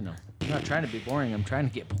 you know. I'm not trying to be boring. I'm trying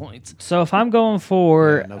to get points. So if I'm going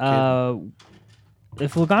for, Yeah, no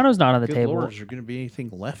if Logano's not on the Good table, Lord, is there going to be anything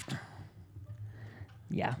left?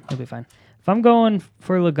 yeah, he'll be fine. If I'm going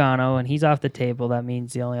for Logano and he's off the table, that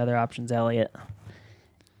means the only other option's Elliott.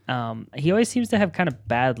 He always seems to have kind of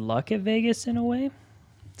bad luck at Vegas in a way.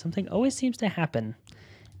 Something always seems to happen,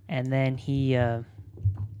 and then he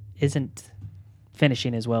isn't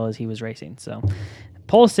finishing as well as he was racing. So,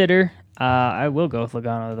 pole sitter, I will go with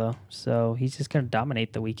Logano though. So he's just going to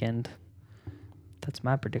dominate the weekend. That's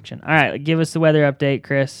my prediction. All right, give us the weather update,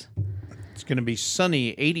 Chris. It's going to be sunny,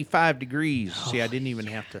 85 degrees. See, I didn't even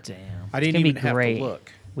have to. Damn. I didn't gonna be even have great. to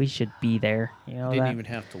look. We should be there. You know Didn't that? even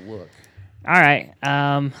have to look. All right.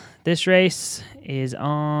 This race is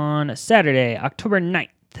on Saturday, October 9th.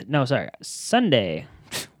 No, sorry, Sunday.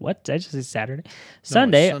 What? Did I just say Saturday?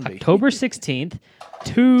 Sunday, Sunday. October 16th,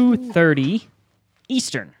 2:30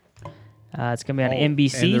 Eastern. It's going to be on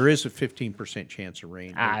NBC. And there is a 15% chance of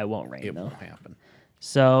rain. It won't rain, It though. won't happen.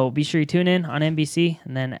 So be sure you tune in on NBC,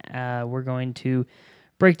 and then we're going to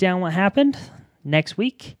break down what happened next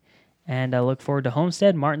week. And I look forward to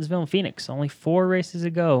Homestead, Martinsville, and Phoenix. Only 4 races to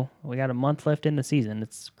go. We got a month left in the season.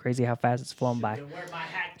 It's crazy how fast it's flown by. Wear my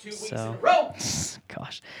hat 2 weeks in So- a row.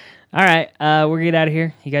 Gosh. All right, we're going to get out of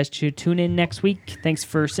here. You guys should tune in next week. Thanks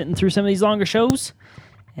for sitting through some of these longer shows,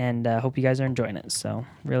 and hope you guys are enjoying it. So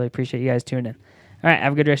really appreciate you guys tuning in. All right,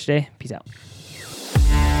 have a good rest of your day. Peace out.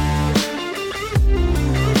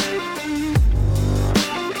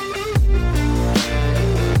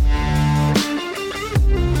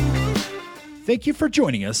 Thank you for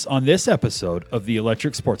joining us on this episode of the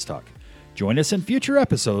Electric Sports Talk. Join us in future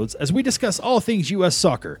episodes as we discuss all things U.S.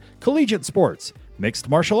 soccer, collegiate sports, mixed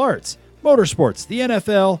martial arts, motorsports, the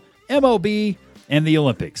NFL, MLB, and the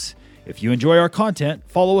Olympics. If you enjoy our content,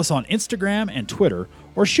 follow us on Instagram and Twitter,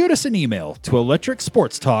 or shoot us an email to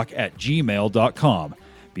electricsportstalk@gmail.com.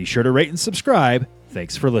 Be sure to rate and subscribe.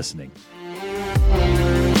 Thanks for listening.